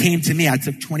name. When he came to me, I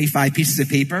took 25 pieces of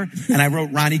paper and I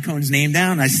wrote Ronnie Cohn's name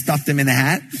down and I stuffed him in the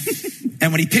hat.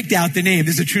 And when he picked out the name,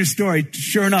 this is a true story.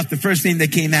 Sure enough, the first name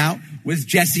that came out was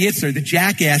Jesse Itzler. The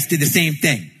jackass did the same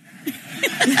thing.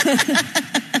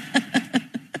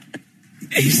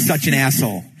 He's such an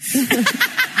asshole.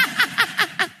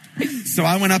 So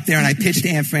I went up there and I pitched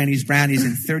Aunt Franny's Brownies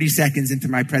in 30 seconds into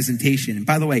my presentation. And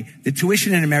by the way, the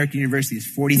tuition in American University is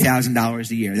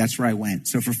 $40,000 a year. That's where I went.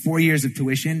 So for 4 years of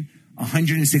tuition,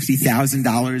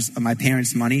 $160,000 of my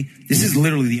parents' money. This is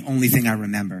literally the only thing I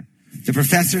remember. The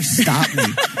professor stopped me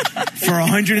for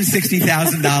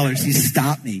 $160,000. He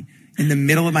stopped me in the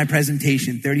middle of my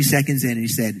presentation, 30 seconds in, and he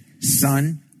said,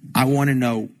 son, I want to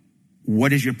know,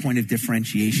 what is your point of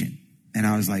differentiation? And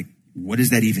I was like, what does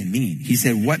that even mean? He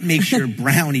said, what makes your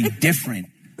brownie different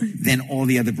than all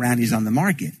the other brownies on the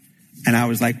market? And I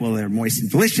was like, well, they're moist and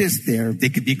delicious. They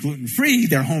could be gluten-free.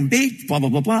 They're home-baked, blah, blah,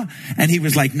 blah, blah. And he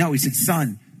was like, no, he said,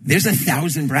 son, there's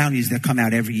 1,000 brownies that come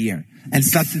out every year, and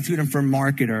substitute them for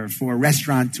marketer, for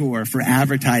restaurateur, for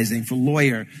advertising, for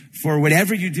lawyer, for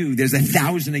whatever you do. There's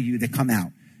 1,000 of you that come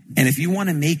out. And if you want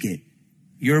to make it,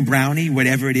 your brownie,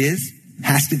 whatever it is,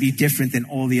 has to be different than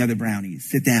all the other brownies.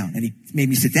 Sit down. And he made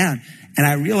me sit down. And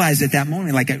I realized at that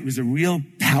moment, like, it was a real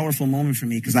powerful moment for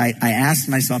me, because I asked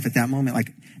myself at that moment,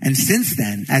 like, and since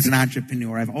then, as an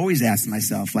entrepreneur, I've always asked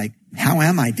myself, like, how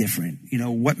am I different? You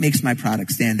know, what makes my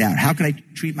product stand out? How can I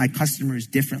treat my customers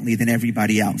differently than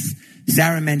everybody else?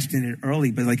 Sarah mentioned it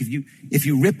early, but like, if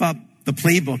you rip up the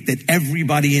playbook that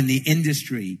everybody in the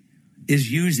industry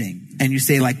is using and you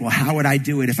say, like, well, how would I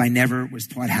do it if I never was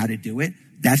taught how to do it?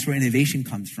 That's where innovation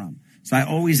comes from. So I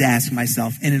always ask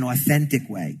myself in an authentic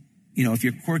way, you know, if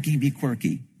you're quirky, be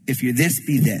quirky. If you're this,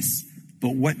 be this.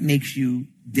 But what makes you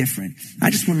different? I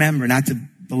just remember, not to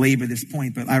belabor this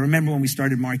point, but I remember when we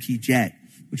started Marquis Jet,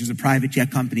 which was a private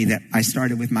jet company that I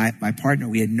started with my partner.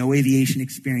 We had no aviation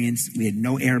experience. We had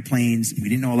no airplanes. We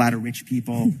didn't know a lot of rich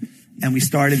people. And we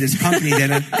started this company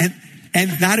that,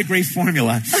 and not a great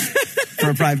formula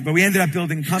for a private, but we ended up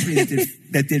building a company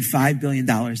that did $5 billion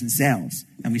in sales.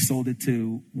 And we sold it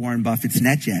to Warren Buffett's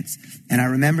NetJets. And I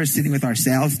remember sitting with our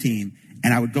sales team,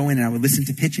 and I would go in and I would listen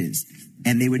to pitches.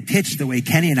 And they would pitch the way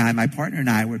Kenny and I, my partner and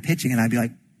I, were pitching. And I'd be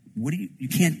like, what are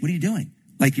you doing?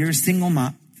 Like, you're a single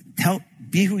mom.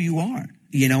 Be who you are,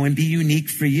 you know, and be unique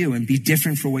for you and be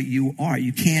different for what you are.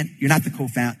 You're not the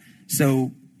co-founder.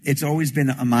 So it's always been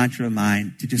a mantra of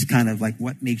mine to just kind of like,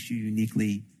 what makes you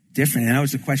uniquely different? And that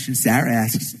was a question Sarah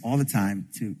asks all the time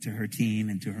to her team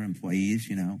and to her employees,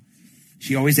 you know.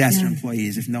 She always asks her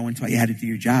employees, if no one taught you how to do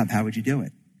your job, how would you do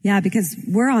it? Yeah, because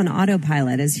we're on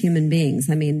autopilot as human beings.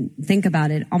 I mean, think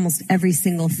about it. Almost every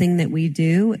single thing that we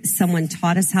do, someone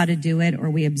taught us how to do it, or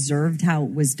we observed how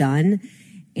it was done.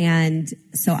 And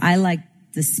so I like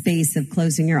the space of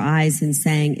closing your eyes and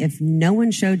saying, if no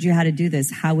one showed you how to do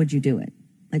this, how would you do it?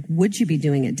 Like, would you be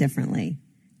doing it differently?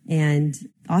 And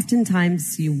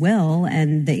oftentimes you will,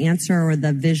 and the answer or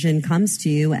the vision comes to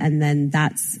you, and then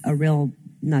that's a real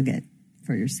nugget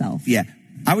for yourself. Yeah.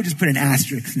 I would just put an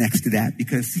asterisk next to that,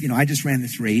 because, you know, I just ran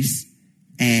this race,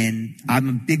 and I'm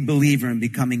a big believer in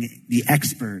becoming the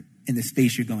expert in the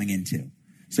space you're going into.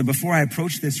 So before I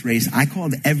approached this race, I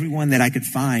called everyone that I could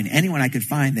find, anyone I could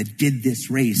find that did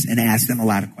this race, and asked them a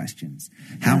lot of questions.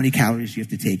 How many calories do you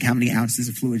have to take? How many ounces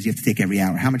of fluids do you have to take every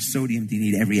hour? How much sodium do you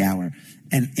need every hour?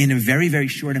 And in a very, very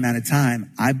short amount of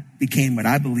time, I became what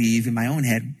I believe in my own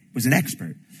head was an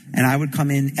expert. And I would come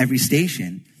in every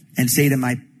station and say to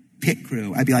my pit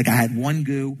crew, I'd be like, I had one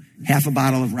goo, half a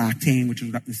bottle of Roctane, which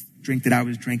was this drink that I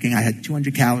was drinking. I had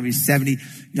 200 calories, I need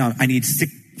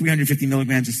 350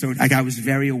 milligrams of soda. Like, I was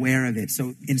very aware of it.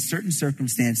 So in certain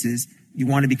circumstances, you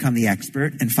want to become the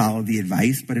expert and follow the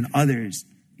advice, but in others,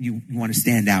 you want to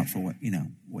stand out for what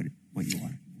you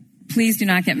are. Please do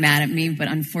not get mad at me, but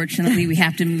unfortunately we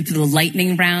have to move to the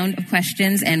lightning round of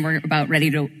questions, and we're about ready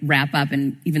to wrap up,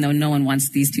 and even though no one wants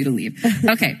these two to leave.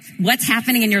 Okay, what's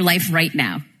happening in your life right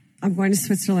now? I'm going to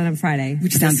Switzerland on Friday.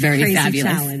 Which sounds very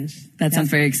fabulous. Challenge. That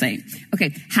sounds very exciting.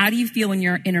 Okay, how do you feel when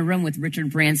you're in a room with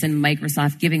Richard Branson,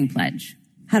 Microsoft Giving Pledge?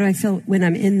 How do I feel when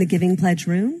I'm in the Giving Pledge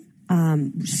room?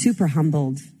 Super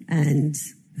humbled, and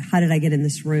how did I get in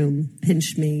this room?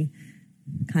 Pinch me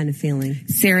kind of feeling.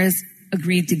 Sarah's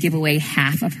agreed to give away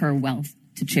half of her wealth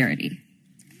to charity.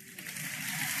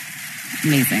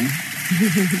 Amazing.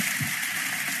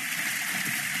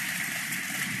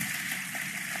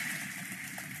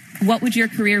 what would your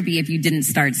career be if you didn't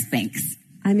start Spanx?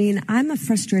 I mean, I'm a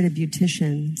frustrated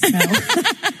beautician, so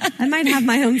I might have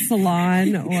my own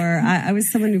salon, or I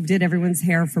was someone who did everyone's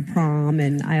hair for prom,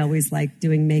 and I always liked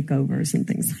doing makeovers and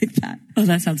things like that. Oh,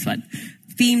 that sounds fun.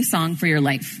 Theme song for your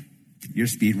life. Your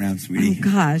speed round, sweetie. Oh,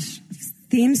 gosh.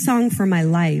 Theme song for my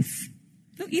life.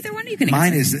 No, either one you can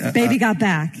Mine answer. is... Baby Got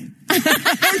Back.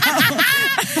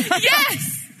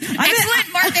 Yes!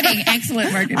 Excellent marketing.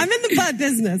 Excellent marketing. I'm in the butt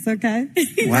business, okay?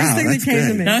 Wow, First thing that's that came to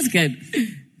good. me. That was good.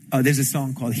 Oh, there's a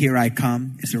song called Here I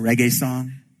Come. It's a reggae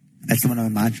song. That's one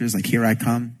of my mantras, like Here I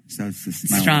Come. So it's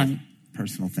just my Strong. own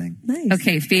personal thing. Nice.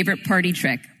 Okay, favorite party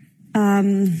trick.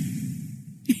 I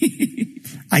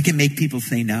can make people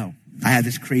say no. I have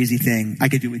this crazy thing. I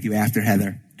could do it with you after,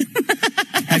 Heather.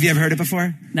 Have you ever heard it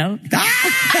before? No. All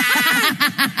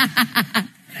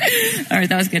right,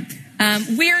 that was good.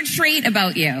 Weird trait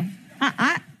about you.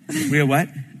 Real what?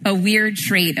 A weird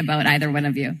trait about either one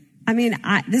of you. I mean,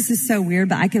 this is so weird,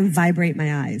 but I can vibrate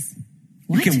my eyes.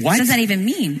 What? You can what? What does that even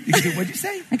mean? You can do, what'd you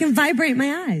say? I can vibrate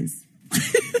my eyes.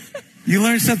 You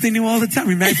learn something new all the time.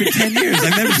 We married for 10 years.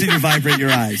 I've never seen you vibrate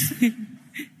your eyes.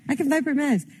 I can vibrate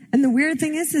my eyes. And the weird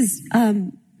thing is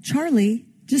Charlie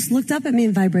just looked up at me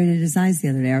and vibrated his eyes the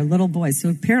other day, our little boy. So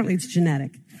apparently it's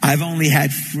genetic. I've only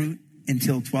had fruit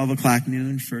until 12 o'clock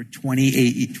noon for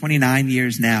 29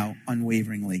 years now,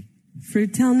 unwaveringly.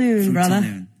 Fruit till noon, Fruit brother. till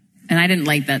noon. And I didn't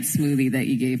like that smoothie that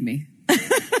you gave me.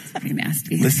 It's pretty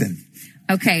nasty. Listen,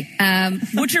 Okay,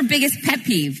 what's your biggest pet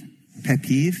peeve? pet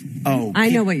peeve? Oh, I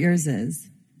know what yours is.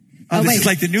 this wait. is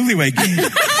like the newlywed game.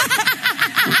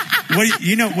 What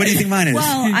do you think mine is?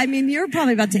 Well, I mean, you're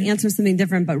probably about to answer something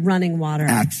different, but running water.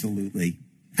 Absolutely.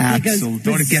 Because Absolutely.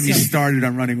 Don't get me started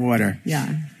on running water. Yeah.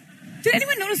 Did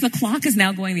anyone notice the clock is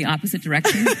now going the opposite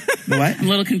direction? What? I'm a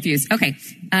little confused. Okay.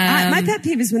 My pet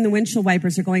peeve is when the windshield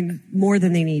wipers are going more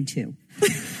than they need to.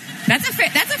 That's a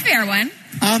fair one.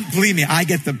 Believe me, I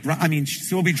get so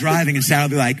we'll be driving and Sarah will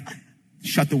be like,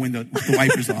 shut the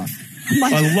wipers off.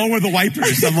 Or lower the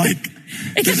wipers. I'm like,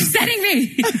 It's upsetting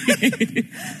me.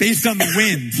 based on the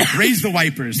wind, raise the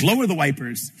wipers, lower the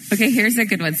wipers. Okay, here's a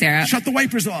good one, Sarah. Shut the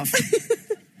wipers off.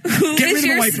 Who Get is rid of the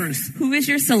your- wipers. Who is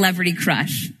your celebrity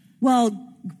crush? Well,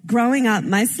 growing up,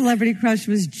 my celebrity crush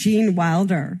was Gene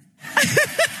Wilder.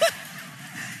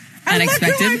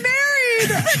 Unexpected. And look who I married!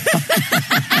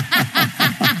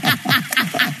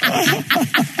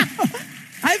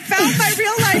 I found my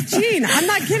real life Gene. I'm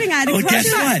not kidding. I had a Well, crush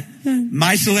guess on- what?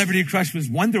 My celebrity crush was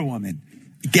Wonder Woman.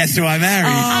 Guess who I married?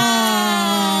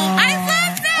 I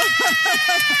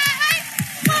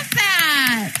love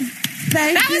that.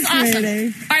 Thank That you, was awesome.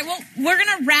 sweetie. All right, well, we're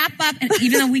going to wrap up, and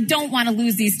even though we don't want to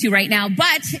lose these two right now,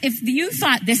 but if you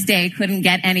thought this day couldn't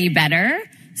get any better,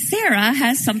 Sarah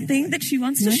has something that she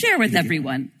wants to share with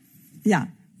everyone. Yeah.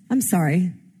 I'm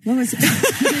sorry. What was it? Okay.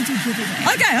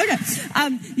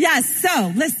 Yes.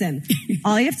 So listen,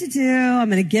 all you have to do, I'm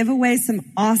going to give away some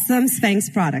awesome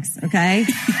Spanx products. Okay.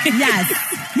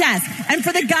 Yes. And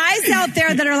for the guys out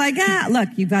there that are like, look,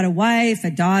 you've got a wife, a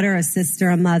daughter, a sister,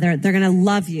 a mother. They're going to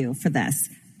love you for this.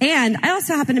 And I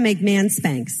also happen to make man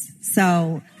Spanx.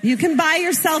 So you can buy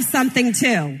yourself something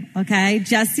too. Okay.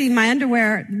 Jesse, my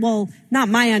underwear, well, not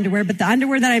my underwear, but the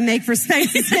underwear that I make for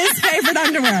Spanx is his favorite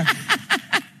underwear.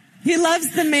 He loves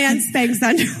the man Spanx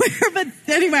underwear, but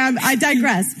anyway, I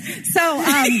digress. So,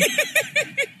 all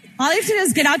you have to do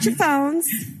is get out your phones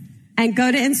and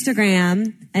go to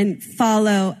Instagram and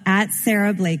follow at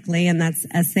Sarah Blakely, and that's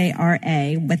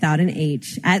SARA without an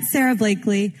H, at Sarah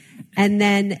Blakely. And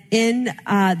then in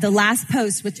the last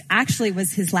post, which actually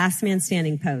was his last man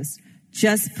standing post,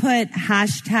 just put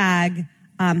hashtag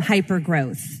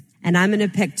hypergrowth. And I'm going to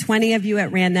pick 20 of you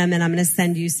at random, and I'm going to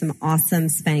send you some awesome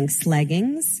Spanx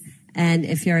leggings. And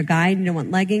if you're a guy and you don't want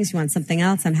leggings, you want something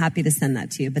else, I'm happy to send that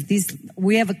to you. But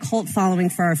we have a cult following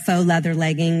for our faux leather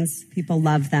leggings. People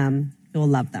love them. You'll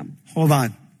love them. Hold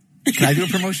on. Can I do a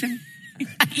promotion?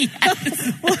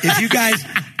 Yes. If you guys...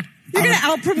 You're going to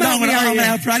out-promote me, I'm are gonna you?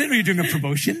 out-promote. I didn't know you were doing a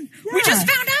promotion. Yeah. We just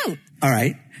found out. All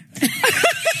right.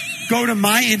 Go to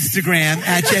my Instagram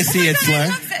at Jesse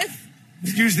Itzler.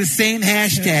 Use the same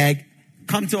hashtag.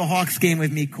 Come to a Hawks game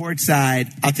with me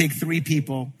courtside. I'll take 3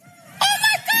 people. Oh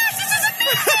my gosh, this is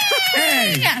amazing!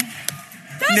 Hey.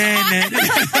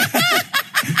 That's awesome.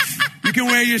 You can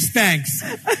wear your Spanx,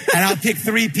 and I'll pick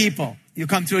 3 people. You'll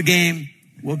come to a game.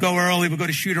 We'll go early. We'll go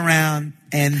to shoot around,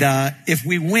 and if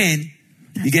we win,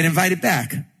 you get invited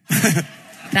back.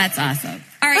 That's awesome.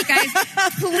 All right, guys,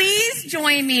 please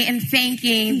join me in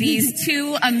thanking these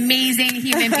 2 amazing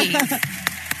human beings.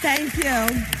 Thank you.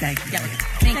 Thank you.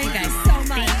 Thank you, guys. so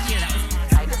much. Thank you.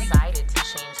 That was I decided to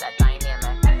change that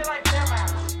dynamic.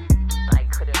 I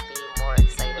couldn't be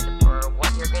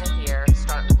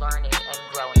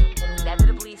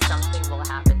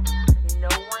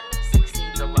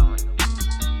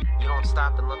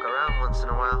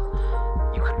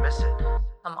opposite.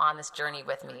 Come on this journey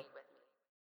with me.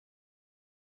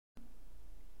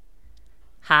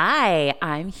 Hi,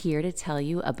 I'm here to tell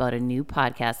you about a new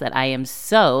podcast that I am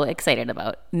so excited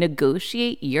about,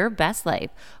 Negotiate Your Best Life,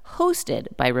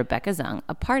 hosted by Rebecca Zung,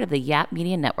 a part of the Yap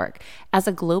Media Network. As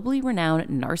a globally renowned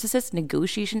narcissist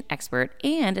negotiation expert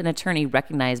and an attorney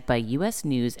recognized by U.S.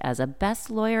 News as a best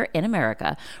lawyer in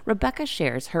America, Rebecca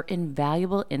shares her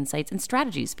invaluable insights and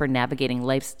strategies for navigating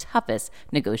life's toughest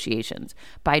negotiations.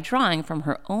 By drawing from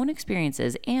her own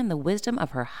experiences and the wisdom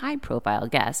of her high-profile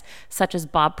guests, such as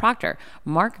Bob Proctor,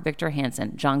 Mark Victor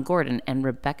Hansen, John Gordon, and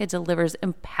Rebecca delivers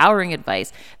empowering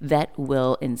advice that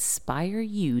will inspire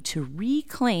you to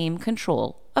reclaim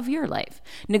control of your life.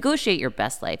 Negotiate Your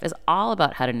Best Life is all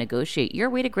about how to negotiate your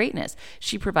way to greatness.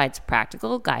 She provides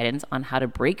practical guidance on how to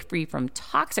break free from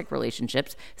toxic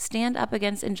relationships, stand up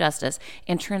against injustice,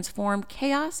 and transform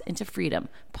chaos into freedom,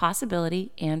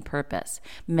 possibility, and purpose.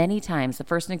 Many times, the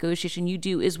first negotiation you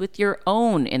do is with your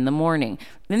own in the morning.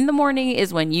 In the morning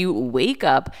is when you wake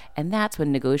up, and that's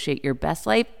when Negotiate Your Best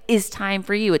Life is time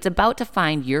for you. It's about to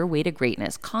find your way to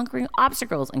greatness, conquering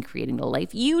obstacles, and creating the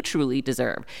life you truly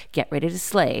deserve. Get ready to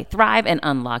slay, thrive, and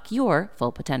unlock your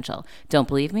full potential. Don't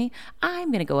believe me?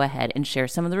 I'm going to go ahead and share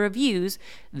some of the reviews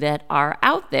that are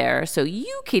out there so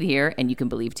you can hear and you can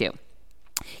believe too.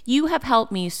 You have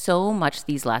helped me so much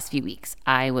these last few weeks.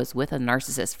 I was with a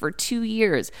narcissist for 2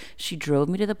 years. She drove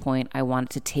me to the point I wanted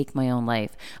to take my own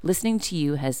life. Listening to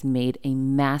you has made a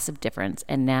massive difference,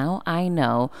 and now I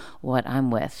know what I'm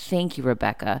with. Thank you,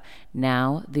 Rebecca.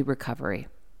 Now the recovery.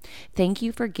 Thank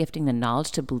you for gifting the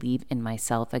knowledge to believe in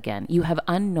myself again. You have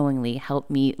unknowingly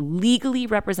helped me legally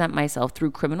represent myself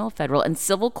through criminal, federal, and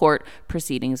civil court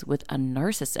proceedings with a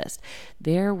narcissist.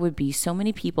 There would be so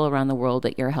many people around the world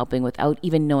that you're helping without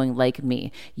even knowing, like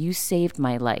me. You saved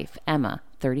my life. Emma,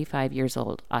 35 years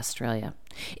old, Australia.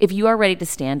 If you are ready to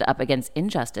stand up against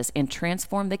injustice and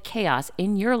transform the chaos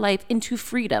in your life into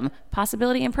freedom,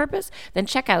 possibility, and purpose, then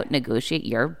check out Negotiate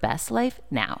Your Best Life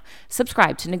now.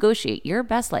 Subscribe to Negotiate Your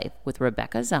Best Life with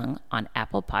Rebecca Zung on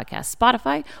Apple Podcasts,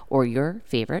 Spotify, or your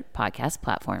favorite podcast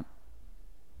platform.